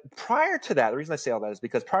 But prior to that, the reason I say all that is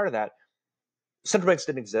because prior to that, central banks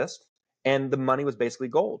didn't exist, and the money was basically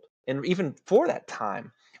gold. And even for that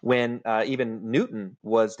time, when even Newton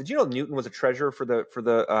was, did you know Newton was a treasurer for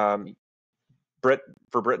Britain?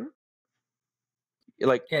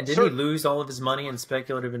 Didn't he lose all of his money in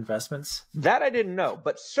speculative investments? That I didn't know.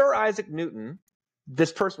 But Sir Isaac Newton,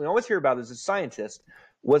 this person we always hear about as a scientist,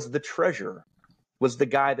 was the treasurer, was the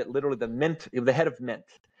guy that literally the head of mint.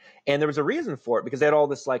 And there was a reason for it, because they had all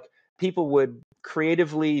this, like, people would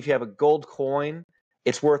creatively, if you have a gold coin,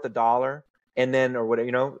 it's worth $1, and then, or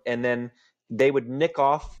whatever, and then they would nick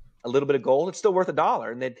off a little bit of gold. It's still worth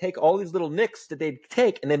 $1, and they'd take all these little nicks that they'd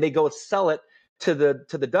take, and then they go sell it to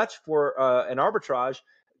the Dutch for an arbitrage,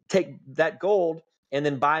 take that gold, and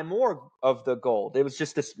then buy more of the gold. It was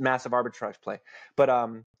just this massive arbitrage play.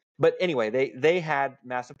 But anyway, they had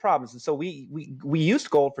massive problems, and so we used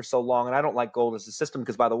gold for so long. And I don't like gold as a system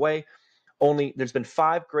because, by the way, there's been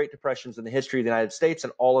 5 Great Depressions in the history of the United States,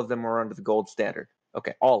 and all of them were under the gold standard.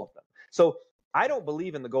 Okay, all of them. So I don't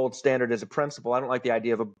believe in the gold standard as a principle. I don't like the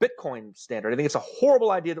idea of a Bitcoin standard. I think it's a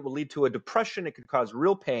horrible idea that will lead to a depression. It could cause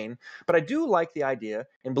real pain. But I do like the idea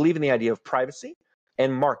and believe in the idea of privacy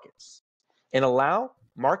and markets, and allow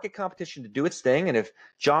market competition to do its thing. And if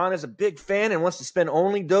John is a big fan and wants to spend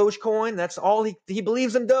only Dogecoin, that's all he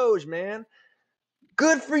believes in Doge, man.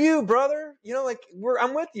 Good for you, brother.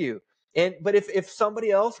 I'm with you. But if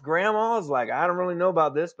somebody else, grandma, is like, I don't really know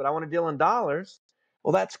about this, but I want to deal in dollars,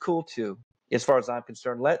 well, that's cool too. As far as I'm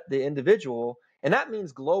concerned, let the individual, and that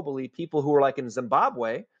means globally, people who are like in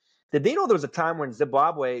Zimbabwe. Did they know there was a time when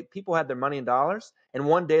Zimbabwe people had their money in dollars, and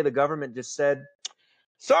one day the government just said,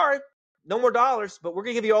 sorry, no more dollars, but we're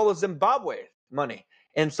going to give you all the Zimbabwe money.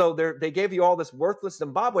 And so they gave you all this worthless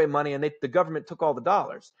Zimbabwe money, and the government took all the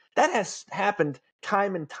dollars. That has happened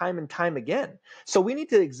time and time and time again. So we need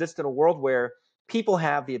to exist in a world where people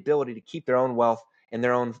have the ability to keep their own wealth in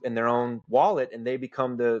their own wallet, and they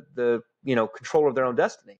become the controller of their own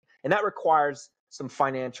destiny. And that requires some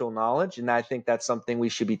financial knowledge, and I think that's something we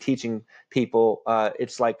should be teaching people.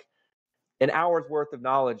 It's like an hour's worth of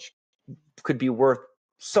knowledge could be worth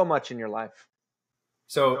so much in your life.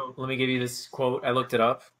 So let me give you this quote. I looked it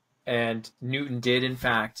up, and Newton did, in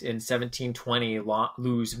fact, in 1720,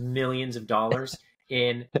 lose millions of dollars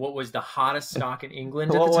in what was the hottest stock in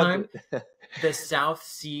England at the time, the South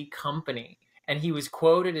Sea Company. And he was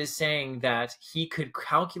quoted as saying that he could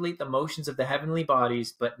calculate the motions of the heavenly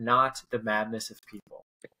bodies, but not the madness of people.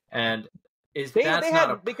 And that's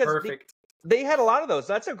not a perfect... They had a lot of those.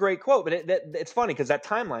 That's a great quote, but it's funny because that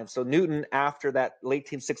timeline. So Newton, after that late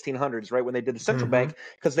 1600s, right, when they did the central bank,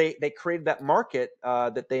 because they created that market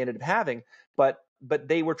that they ended up having, but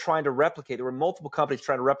they were trying to replicate. There were multiple companies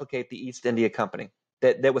trying to replicate the East India Company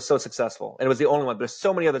that was so successful, and it was the only one. But there's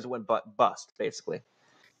so many others that went bust, basically.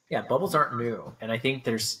 Yeah, bubbles aren't new. And I think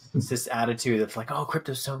there's this attitude of like, oh,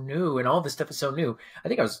 crypto's so new and all this stuff is so new. I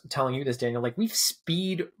think I was telling you this, Daniel, like we've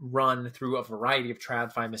speed run through a variety of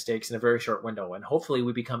TradFi mistakes in a very short window. And hopefully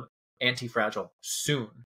we become anti-fragile soon.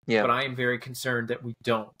 Yeah. But I am very concerned that we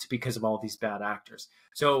don't because of all these bad actors.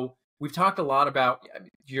 So we've talked a lot about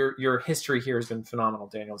your history here has been phenomenal,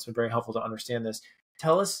 Daniel. It's been very helpful to understand this.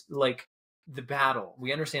 Tell us like the battle.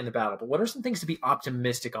 We understand the battle, but what are some things to be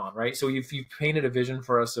optimistic on, right? So you've painted a vision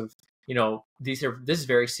for us of, this is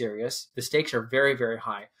very serious. The stakes are very, very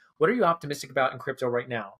high. What are you optimistic about in crypto right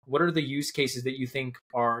now? What are the use cases that you think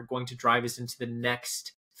are going to drive us into the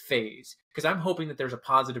next phase? Because I'm hoping that there's a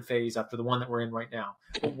positive phase after the one that we're in right now.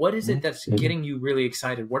 But what is it that's getting you really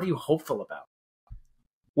excited? What are you hopeful about?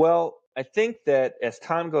 Well, I think that as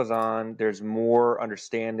time goes on, there's more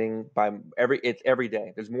understanding every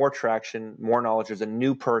day. There's more traction, more knowledge. There's a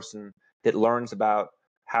new person that learns about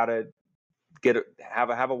how to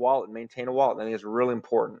have a wallet, maintain a wallet. I think it's really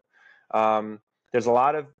important. There's a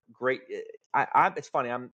lot of great. It's funny.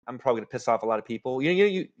 I'm probably gonna piss off a lot of people.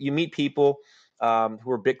 You meet people who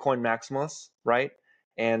are Bitcoin maximalists, right?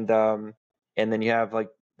 And then you have like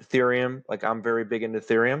Ethereum. Like I'm very big into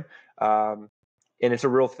Ethereum. And it's a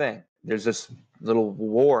real thing. There's this little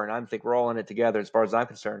war, and I think we're all in it together as far as I'm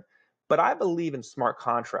concerned. But I believe in smart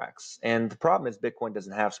contracts. And the problem is Bitcoin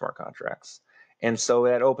doesn't have smart contracts. And so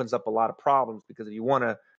that opens up a lot of problems because if you want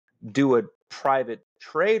to do a private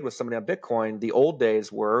trade with somebody on Bitcoin, the old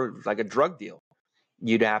days were like a drug deal.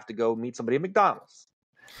 You'd have to go meet somebody at McDonald's.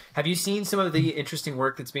 Have you seen some of the interesting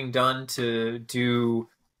work that's being done to do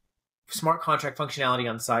smart contract functionality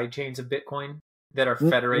on side chains of Bitcoin that are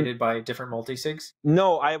federated by different multi-sigs?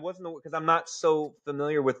 No, I wasn't, because I'm not so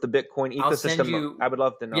familiar with the Bitcoin ecosystem. I'll send you, I would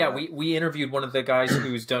love to know. Yeah, we interviewed one of the guys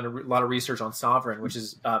who's done a lot of research on Sovereign, which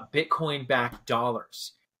is Bitcoin-backed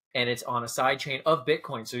dollars. And it's on a side chain of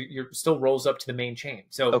Bitcoin, so it still rolls up to the main chain.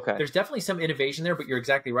 So there's definitely some innovation there, but you're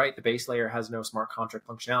exactly right. The base layer has no smart contract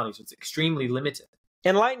functionality, so it's extremely limited.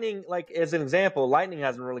 And Lightning, like as an example, Lightning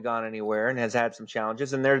hasn't really gone anywhere and has had some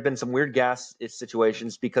challenges. And there's been some weird gas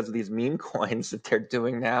situations because of these meme coins that they're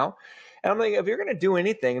doing now. And I'm like, if you're going to do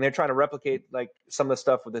anything, and they're trying to replicate like some of the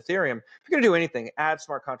stuff with Ethereum, if you're going to do anything, add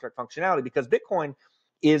smart contract functionality, because Bitcoin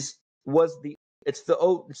it's the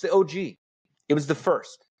OG. It was the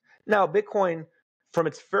first. Now, Bitcoin, from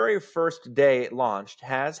its very first day it launched,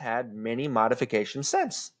 has had many modifications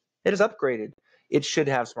since. It has upgraded. It should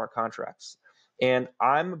have smart contracts. And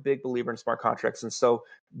I'm a big believer in smart contracts. And so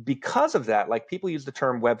because of that, like people use the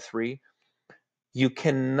term Web3, you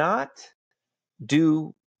cannot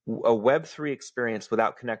do a Web3 experience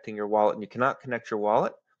without connecting your wallet. And you cannot connect your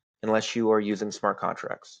wallet unless you are using smart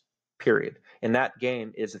contracts, period. And that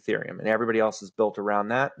game is Ethereum. And everybody else is built around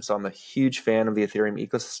that. So I'm a huge fan of the Ethereum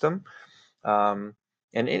ecosystem and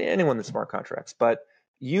anyone that's smart contracts. But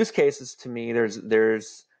use cases, to me,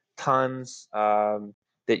 there's tons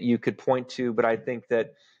that you could point to, but I think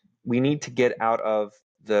that we need to get out of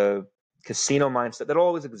the casino mindset that'll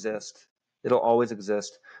always exist. It'll always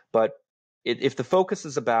exist. But if the focus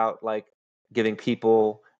is about like giving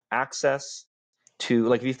people access to,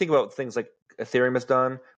 like if you think about things like Ethereum has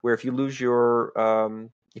done, where if you lose your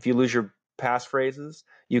passphrases,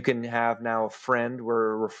 you can have now a friend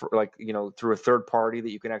where through a third party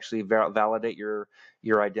that you can actually validate your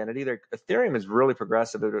identity. Ethereum is really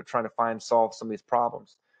progressive at trying to solve some of these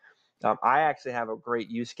problems. I actually have a great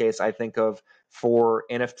use case I think of for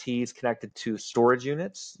NFTs connected to storage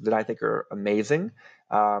units that I think are amazing.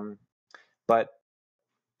 But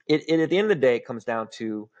at the end of the day, it comes down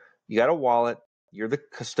to you got a wallet, you're the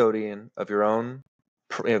custodian of your own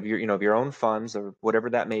funds or whatever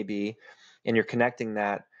that may be, and you're connecting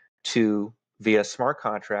that via smart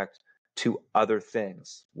contract to other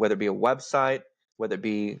things, whether it be a website, whether it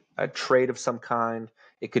be a trade of some kind.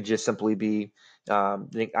 It could just simply be,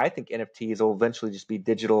 I think NFTs will eventually just be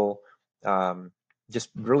digital, just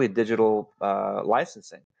really digital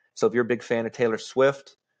licensing. So if you're a big fan of Taylor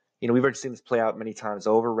Swift, we've already seen this play out many times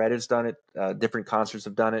over. Reddit's done it. Different concerts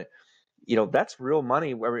have done it. That's real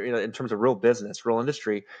money in terms of real business, real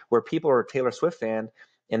industry, where people are a Taylor Swift fan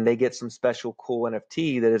and they get some special cool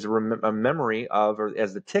NFT that is a memory of, or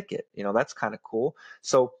as the ticket. That's kind of cool.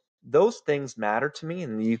 So those things matter to me.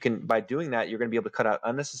 And you can, by doing that, you're going to be able to cut out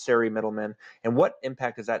unnecessary middlemen. And what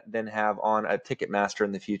impact does that then have on a Ticketmaster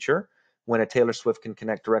in the future when a Taylor Swift can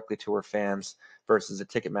connect directly to her fans versus a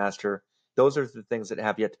Ticketmaster? Those are the things that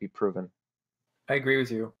have yet to be proven. I agree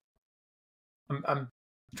with you. I'm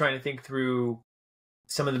trying to think through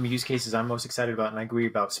some of the use cases I'm most excited about, and I agree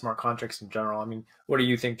about smart contracts in general. I mean, what do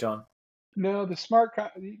you think, John? No,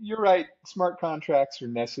 you're right. Smart contracts are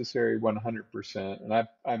necessary 100%. And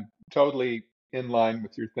I'm totally in line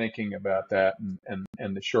with your thinking about that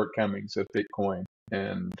and the shortcomings of Bitcoin.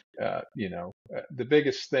 And, the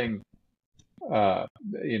biggest thing,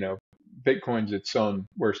 Bitcoin's its own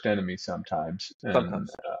worst enemy sometimes. And,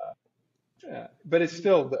 but it's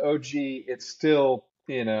still the OG. It's still,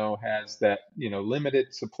 has that,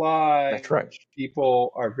 limited supply, That's right. which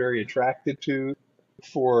people are very attracted to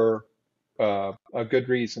for a good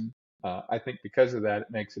reason. I think because of that, it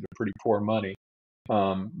makes it a pretty poor money.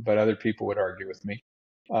 But other people would argue with me.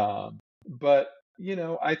 But,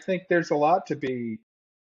 I think there's a lot to be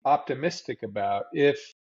optimistic about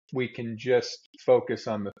if we can just focus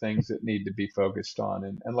on the things that need to be focused on.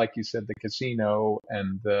 And like you said, the casino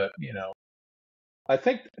and I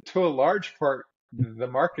think to a large part, the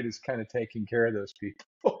market is kind of taking care of those people.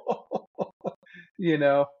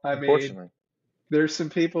 I mean, there's some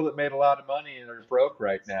people that made a lot of money and are broke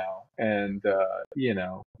right now. And,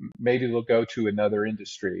 maybe they'll go to another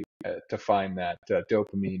industry to find that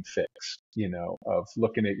dopamine fix, of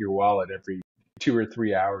looking at your wallet every 2 or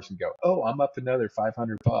 3 hours and go, oh, I'm up another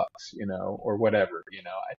 $500, or whatever,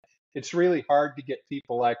 it's really hard to get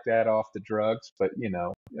people like that off the drugs, but,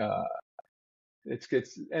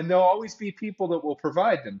 it's, and there'll always be people that will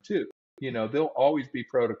provide them too. There'll always be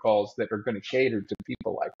protocols that are going to cater to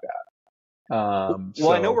people like that. I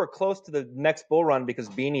know we're close to the next bull run because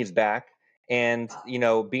Beanie's back, and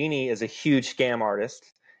Beanie is a huge scam artist,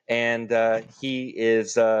 and he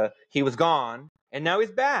was gone, and now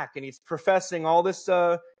he's back, and he's professing all this.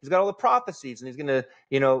 He's got all the prophecies, and he's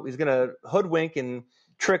gonna hoodwink and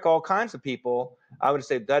trick all kinds of people. I would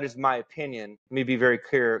say that is my opinion. Let me be very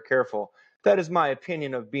careful. That is my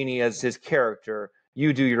opinion of Beanie as his character.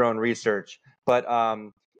 You do your own research, but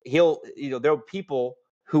there'll be people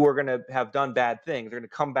who are going to have done bad things. They're going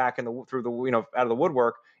to come back out of the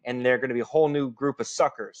woodwork, and they're going to be a whole new group of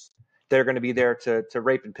suckers. They're going to be there to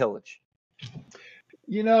rape and pillage.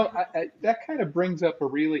 That kind of brings up a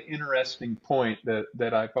really interesting point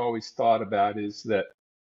that I've always thought about is that,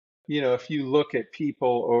 if you look at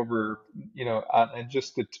people over, and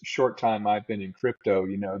just the short time I've been in crypto,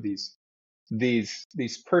 these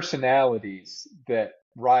personalities that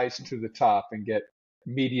rise to the top and get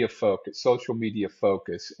media focus, social media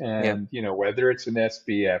focus, and whether it's an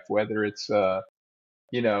SBF, whether it's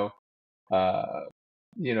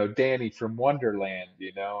Danny from Wonderland,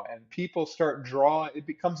 and people start drawing. It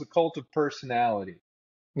becomes a cult of personality,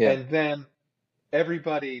 and then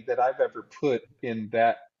everybody that I've ever put in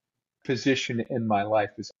that position in my life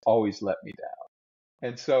has always let me down.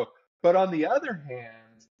 And so, but on the other hand,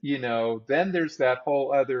 then there's that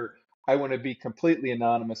whole other. I want to be completely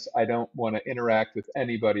anonymous. I don't want to interact with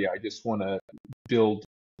anybody. I just want to build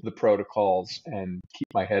the protocols and keep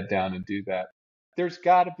my head down and do that. There's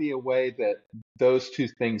got to be a way that those two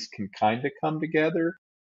things can kind of come together,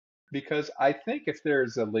 because I think if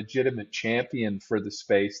there's a legitimate champion for the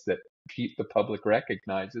space that the public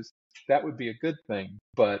recognizes, that would be a good thing.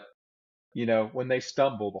 But, when they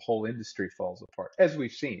stumble, the whole industry falls apart, as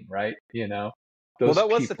we've seen, right? Those that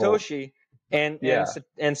was people, Satoshi. And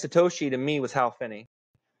Satoshi to me was Hal Finney.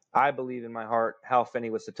 I believe in my heart Hal Finney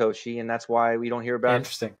was Satoshi, and that's why we don't hear about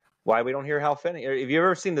why we don't hear Hal Finney. If you've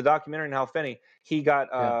ever seen the documentary on Hal Finney, he got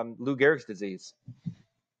Lou Gehrig's disease,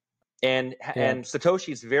 and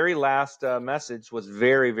Satoshi's very last message was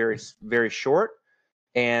very, very, very short.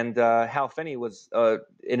 And Hal Finney was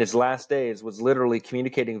in his last days was literally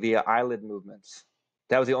communicating via eyelid movements.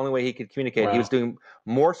 That was the only way he could communicate. Wow. He was doing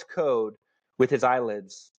Morse code with his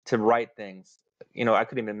eyelids to write things. I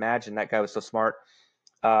couldn't even imagine that guy was so smart.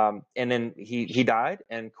 And then he died,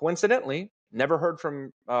 and coincidentally, never heard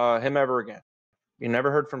from him ever again. You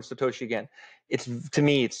never heard from Satoshi again. To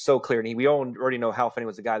me, it's so clear. And we all already know Hal Finney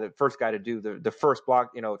was the first guy to do the first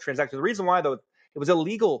block, transaction. The reason why, though, it was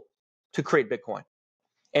illegal to create Bitcoin.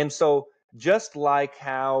 And so just like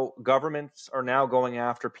how governments are now going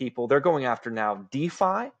after people, they're going after now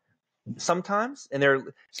DeFi sometimes, and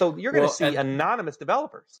so you're going to see anonymous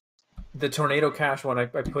developers. The Tornado Cash one, I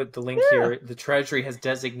put the link here. The Treasury has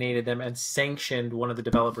designated them and sanctioned one of the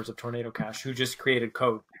developers of Tornado Cash who just created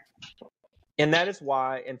code. And that is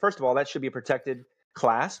why, and first of all, that should be a protected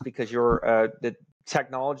class because you're the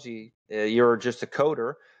technology, you're just a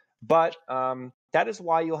coder. But that is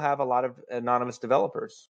why you'll have a lot of anonymous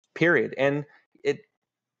developers, period. And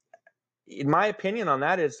in my opinion on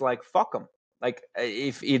that is like, fuck them. Like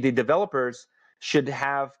if the developers should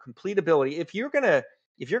have complete ability. If you're gonna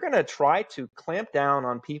try to clamp down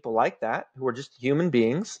on people like that who are just human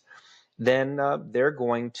beings, then they're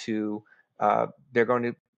going to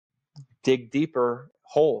dig deeper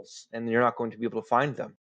holes, and you're not going to be able to find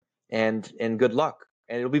them. And good luck.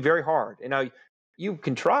 And it'll be very hard. And now you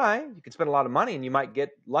can try. You can spend a lot of money, and you might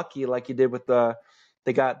get lucky, like you did with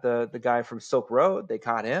they got the guy from Silk Road. They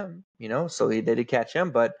caught him, so they did catch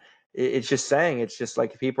him. But it's just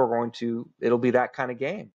like people are going to. It'll be that kind of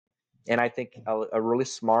game. And I think a really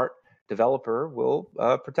smart developer will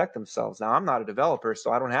protect themselves. Now, I'm not a developer,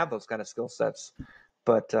 so I don't have those kind of skill sets.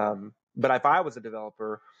 But if I was a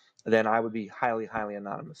developer, then I would be highly, highly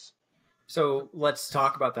anonymous. So let's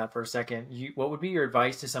talk about that for a second. What would be your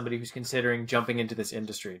advice to somebody who's considering jumping into this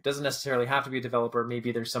industry? It doesn't necessarily have to be a developer.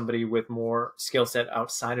 Maybe there's somebody with more skill set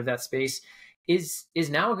outside of that space. Is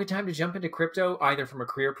now a good time to jump into crypto, either from a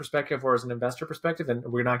career perspective or as an investor perspective? And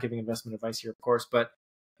we're not giving investment advice here, of course, but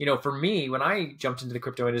for me, when I jumped into the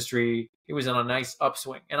crypto industry, it was on a nice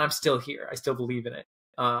upswing, and I'm still here. I still believe in it,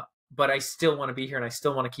 but I still want to be here, and I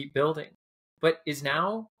still want to keep building. But is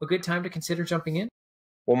now a good time to consider jumping in?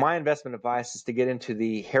 Well, my investment advice is to get into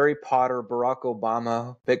the Harry Potter, Barack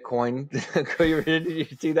Obama, Bitcoin. Did you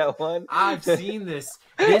see that one? I've seen this.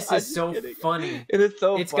 This is so funny. It is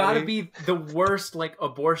so It's funny. got to be the worst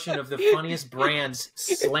abortion of the funniest brands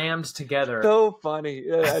slammed together. So funny.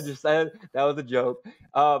 Yeah, that was a joke.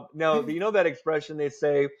 No, you know that expression they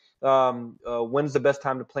say, when's the best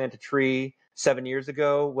time to plant a tree? 7 years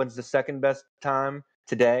ago. When's the second best time?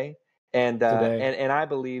 Today. And I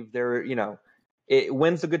believe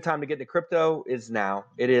when's a good time to get into crypto is now.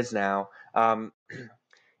 It is now.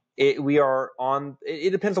 We are on. It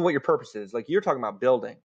depends on what your purpose is. Like you're talking about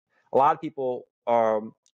building. A lot of people are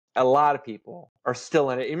still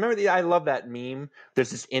in it. You remember I love that meme.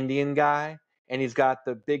 There's this Indian guy, and he's got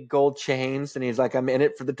the big gold chains, and he's like, "I'm in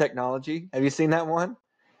it for the technology." Have you seen that one?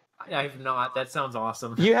 I have not. That sounds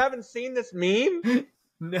awesome. You haven't seen this meme?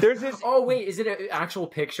 No. There's this. Oh wait, is it an actual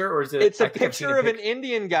picture or is it? It's a picture of an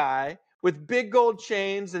Indian guy with big gold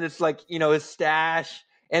chains, and it's like his stash,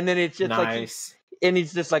 and then it's just nice. And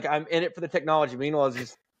he's just like, I'm in it for the technology. Meanwhile, it's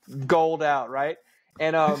just gold out, right?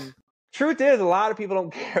 And truth is, a lot of people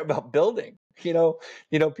don't care about building. People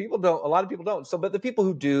don't. A lot of people don't. So, but the people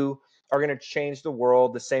who do are going to change the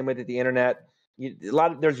world the same way that the internet.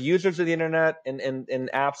 There's users of the internet and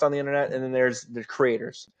apps on the internet, and then there's the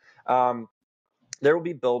creators. There will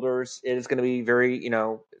be builders. It is going to be very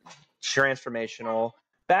transformational.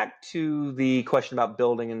 Back to the question about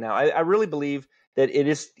building and now. I really believe that it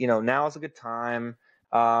is, now is a good time.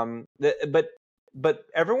 But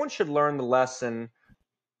everyone should learn the lesson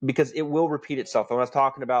because it will repeat itself. When I was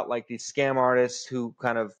talking about like these scam artists who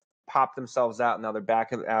kind of pop themselves out and now they're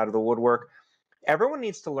back out of the woodwork, everyone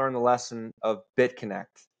needs to learn the lesson of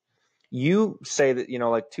BitConnect. You say that,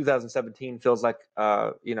 like 2017 feels like,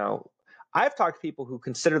 I've talked to people who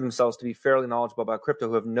consider themselves to be fairly knowledgeable about crypto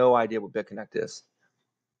who have no idea what BitConnect is.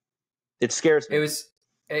 It scares me.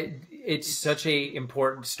 It's such a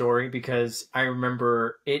important story because I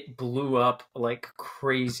remember it blew up like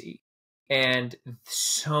crazy and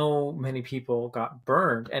so many people got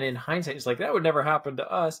burned. And in hindsight, it's like, that would never happen to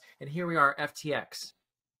us. And here we are, FTX.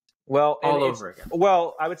 Well, all over again.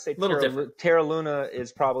 Well, I would say different. Terra Luna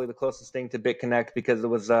is probably the closest thing to BitConnect because it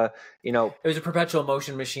was, it was a perpetual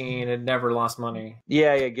motion machine. It never lost money.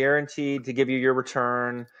 Yeah, guaranteed to give you your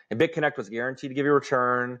return. And BitConnect was guaranteed to give you a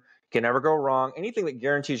return. Can never go wrong. Anything that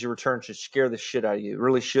guarantees your return should scare the shit out of you. It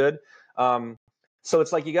really should. So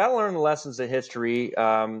it's like you got to learn the lessons of history.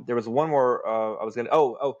 There was one more. I was gonna.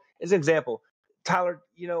 As an example, Tyler.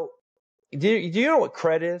 Do you know what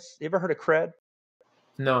cred is? You ever heard of cred?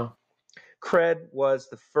 No. Cred was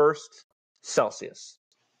the first Celsius,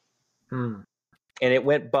 and it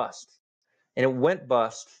went bust. And it went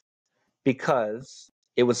bust because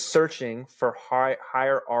it was searching for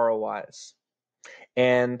higher ROIs.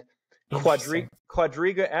 And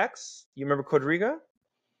Quadriga X, you remember Quadriga?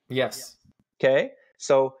 Yes. Okay.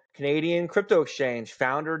 So Canadian crypto exchange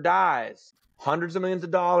founder dies, hundreds of millions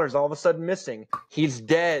of dollars all of a sudden missing. He's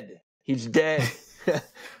dead. He's dead.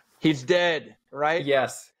 He's dead. Right?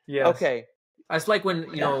 Yes. Yes. Okay. It's like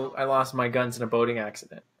when, I lost my guns in a boating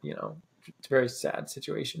accident. It's a very sad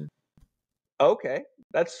situation. Okay.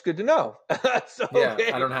 That's good to know. So, yeah,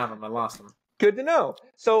 I don't have them. I lost them. Good to know.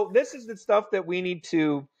 So this is the stuff that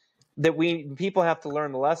people have to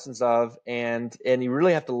learn the lessons of, and you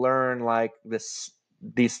really have to learn like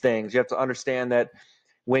these things. You have to understand that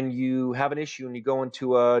when you have an issue and you go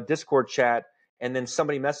into a Discord chat and then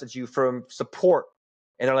somebody messages you from support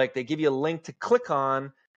and they give you a link to click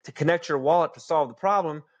on to connect your wallet to solve the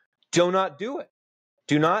problem, do not do it.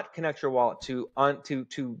 Do not connect your wallet to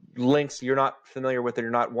links you're not familiar with and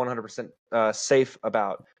you're not 100% safe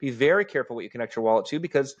about. Be very careful what you connect your wallet to,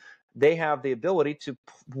 because they have the ability to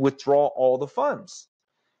withdraw all the funds.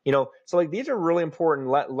 So these are really important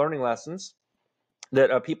learning lessons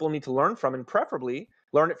that people need to learn from, and preferably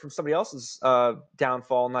learn it from somebody else's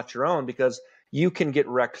downfall, not your own, because you can get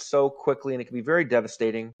wrecked so quickly and it can be very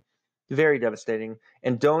devastating. Very devastating.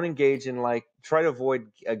 And don't engage in try to avoid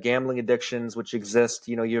gambling addictions, which exist.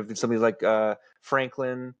 You have somebody like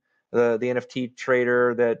Franklin, the NFT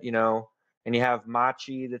trader that, and you have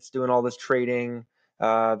Machi that's doing all this trading,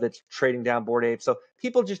 that's trading down Bored Ape. So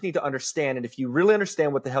people just need to understand. And if you really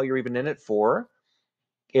understand what the hell you're even in it for,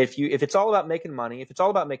 if it's all about making money,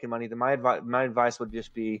 then my advice would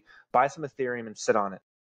just be buy some Ethereum and sit on it.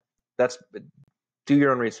 Do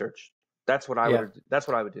your own research. That's what I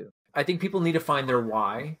would do. I think people need to find their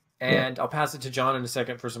why. And I'll pass it to John in a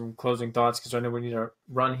second for some closing thoughts, because I know we need to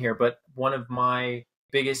run here. But one of my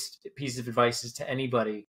biggest pieces of advice is to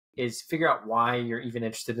anybody is figure out why you're even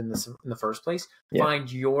interested in this in the first place. Yeah. Find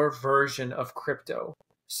your version of crypto.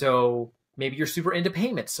 So maybe you're super into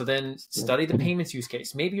payments, so then study the payments use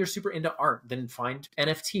case. Maybe you're super into art, then find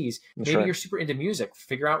NFTs. Maybe you're super into music,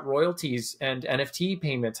 figure out royalties and NFT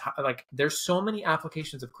payments. There's so many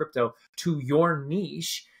applications of crypto to your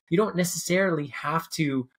niche. You don't necessarily have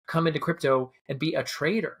to come into crypto and be a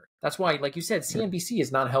trader. That's why, like you said, CNBC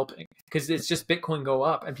is not helping, because it's just Bitcoin go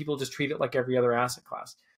up and people just treat it like every other asset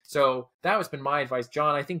class. So that has been my advice.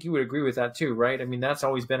 John, I think you would agree with that too, right? I mean, that's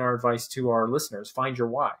always been our advice to our listeners. Find your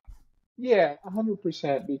why. Yeah,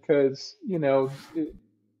 100%, because,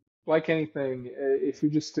 like anything, if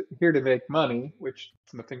you're just here to make money, which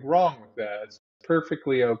there's nothing wrong with that, it's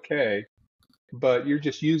perfectly okay, but you're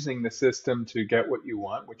just using the system to get what you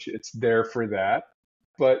want, which it's there for that.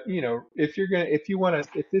 But,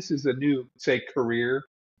 if this is a new, say, career,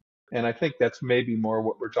 and I think that's maybe more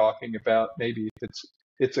what we're talking about, maybe if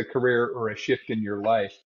it's a career or a shift in your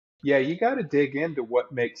life, yeah, you got to dig into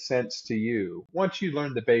what makes sense to you. Once you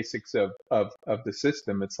learn the basics of the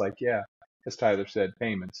system, it's like, yeah, as Tyler said,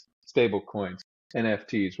 payments, stable coins,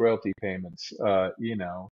 NFTs, royalty payments,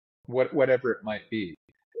 whatever it might be.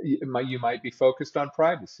 You might be focused on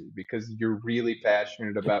privacy because you're really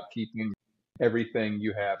passionate about keeping everything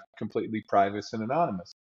you have completely private and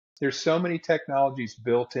anonymous. There's so many technologies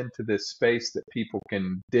built into this space that people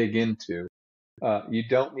can dig into. You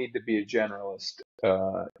don't need to be a generalist,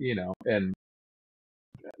 and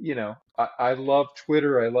I love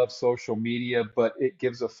Twitter. I love social media, but it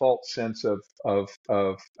gives a false sense of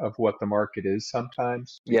what the market is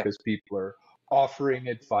sometimes, because people are offering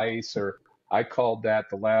advice, or I called that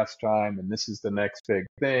the last time and this is the next big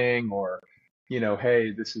thing, or,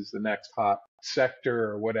 hey, this is the next hot sector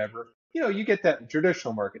or whatever. You get that in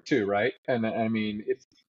traditional market too, right? And I mean,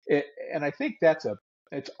 and I think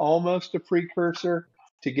it's almost a precursor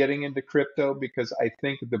to getting into crypto, because I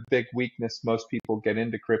think the big weakness most people get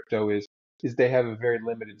into crypto is they have a very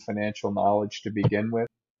limited financial knowledge to begin with.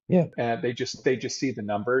 Yeah. And they just see the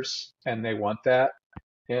numbers and they want that.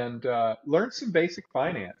 And learn some basic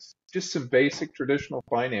finance, just some basic traditional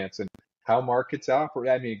finance and how markets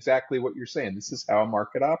operate. I mean, exactly what you're saying. This is how a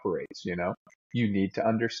market operates, You need to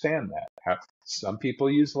understand that. Some people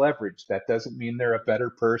use leverage. That doesn't mean they're a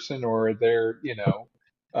better person or they're,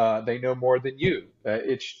 they know more than you.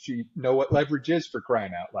 You know what leverage is, for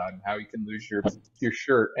crying out loud, and how you can lose your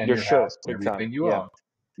shirt and your house and everything you own.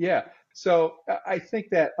 Yeah. So I think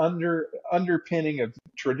that underpinning of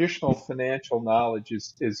traditional financial knowledge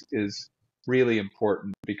is really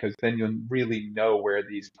important, because then you'll really know where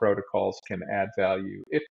these protocols can add value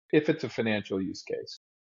if it's a financial use case,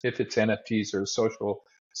 if it's NFTs or social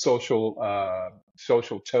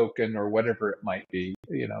token or whatever it might be.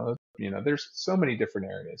 There's so many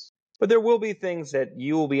different areas. But there will be things that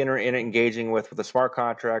you will be engaging with a smart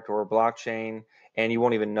contract or a blockchain, and you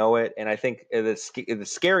won't even know it. And I think the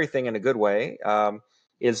scary thing, in a good way,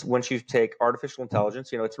 is once you take artificial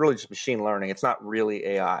intelligence, it's really just machine learning. It's not really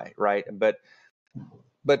AI, right? But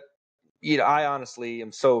I honestly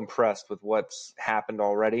am so impressed with what's happened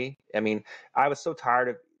already. I mean, I was so tired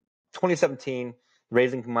of 2017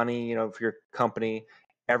 raising money, for your company.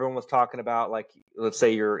 Everyone was talking about, let's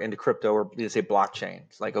say you're into crypto, or let's say blockchain.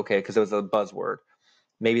 It's like, okay, because it was a buzzword.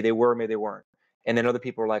 Maybe they were, maybe they weren't. And then other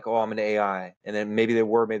people were like, oh, I'm into AI. And then maybe they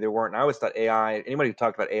were, maybe they weren't. And I always thought anybody who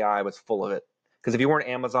talked about AI was full of it. Because if you weren't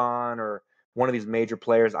Amazon or one of these major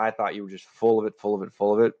players, I thought you were just full of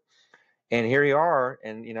it. And here you are,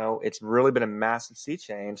 and it's really been a massive sea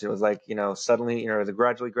change. It was like, suddenly, the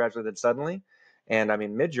gradually, then suddenly. And I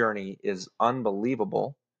mean, Midjourney is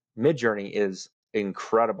unbelievable. Midjourney is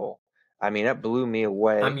incredible. I mean, it blew me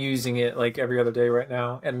away. I'm using it like every other day right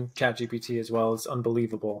now, and ChatGPT as well. It's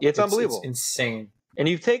unbelievable. It's unbelievable. It's insane. And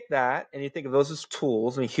you take that and you think of those as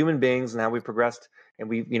tools. I mean, human beings and how we've progressed, and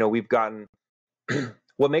we've gotten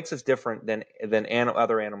what makes us different than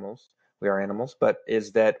other animals. We are animals, but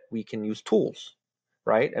is that we can use tools,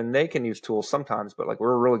 right? And they can use tools sometimes, but like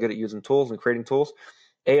we're really good at using tools and creating tools.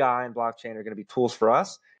 AI and blockchain are going to be tools for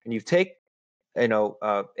us. And you take,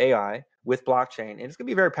 AI with blockchain, and it's going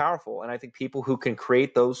to be very powerful. And I think people who can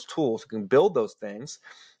create those tools, who can build those things,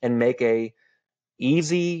 and make a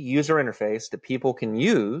easy user interface that people can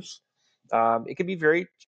use, it can be very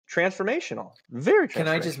transformational. Very transformational. Can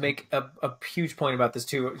I just make a huge point about this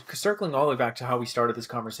too? Circling all the way back to how we started this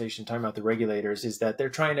conversation, talking about the regulators, is that they're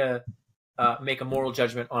trying to make a moral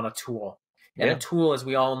judgment on a tool. And a tool, as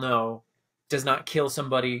we all know, does not kill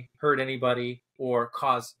somebody, hurt anybody, or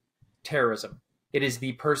cause terrorism. It is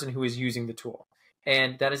the person who is using the tool.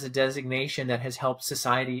 And that is a designation that has helped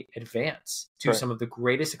society advance to some of the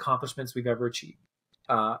greatest accomplishments we've ever achieved,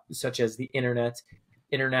 such as the internet,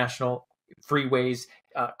 international freeways,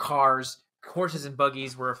 cars. Horses and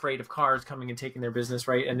buggies were afraid of cars coming and taking their business,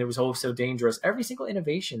 right? And it was all so dangerous. Every single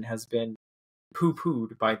innovation has been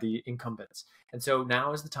poo-pooed by the incumbents. And so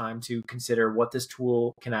now is the time to consider what this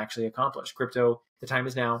tool can actually accomplish. Crypto, the time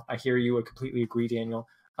is now. I hear you. I completely agree, Daniel.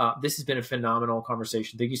 This has been a phenomenal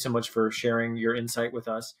conversation. Thank you so much for sharing your insight with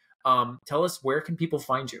us. Tell us, where can people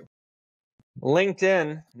find you?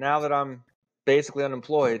 LinkedIn, now that I'm basically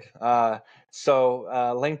unemployed. So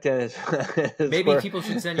LinkedIn is maybe people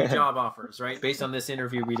should send you job offers, right? Based on this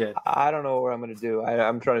interview we did. I don't know what I'm going to do.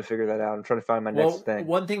 I'm trying to figure that out. I'm trying to find my next thing.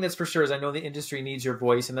 One thing that's for sure is I know the industry needs your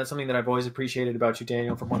voice, and that's something that I've always appreciated about you,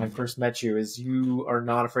 Daniel, from when I first met you, is you are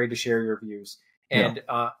not afraid to share your views. And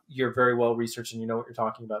you're very well researched and you know what you're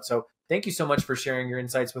talking about. So thank you so much for sharing your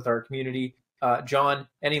insights with our community. John,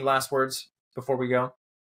 any last words before we go?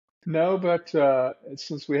 No, but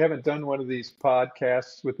since we haven't done one of these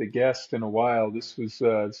podcasts with a guest in a while, this is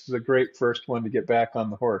a great first one to get back on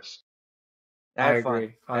the horse. I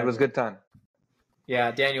agree. It was a good time.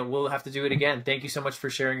 Yeah, Daniel, we'll have to do it again. Thank you so much for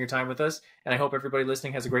sharing your time with us. And I hope everybody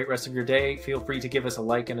listening has a great rest of your day. Feel free to give us a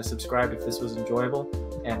like and a subscribe if this was enjoyable.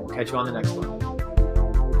 And we'll catch you on the next one.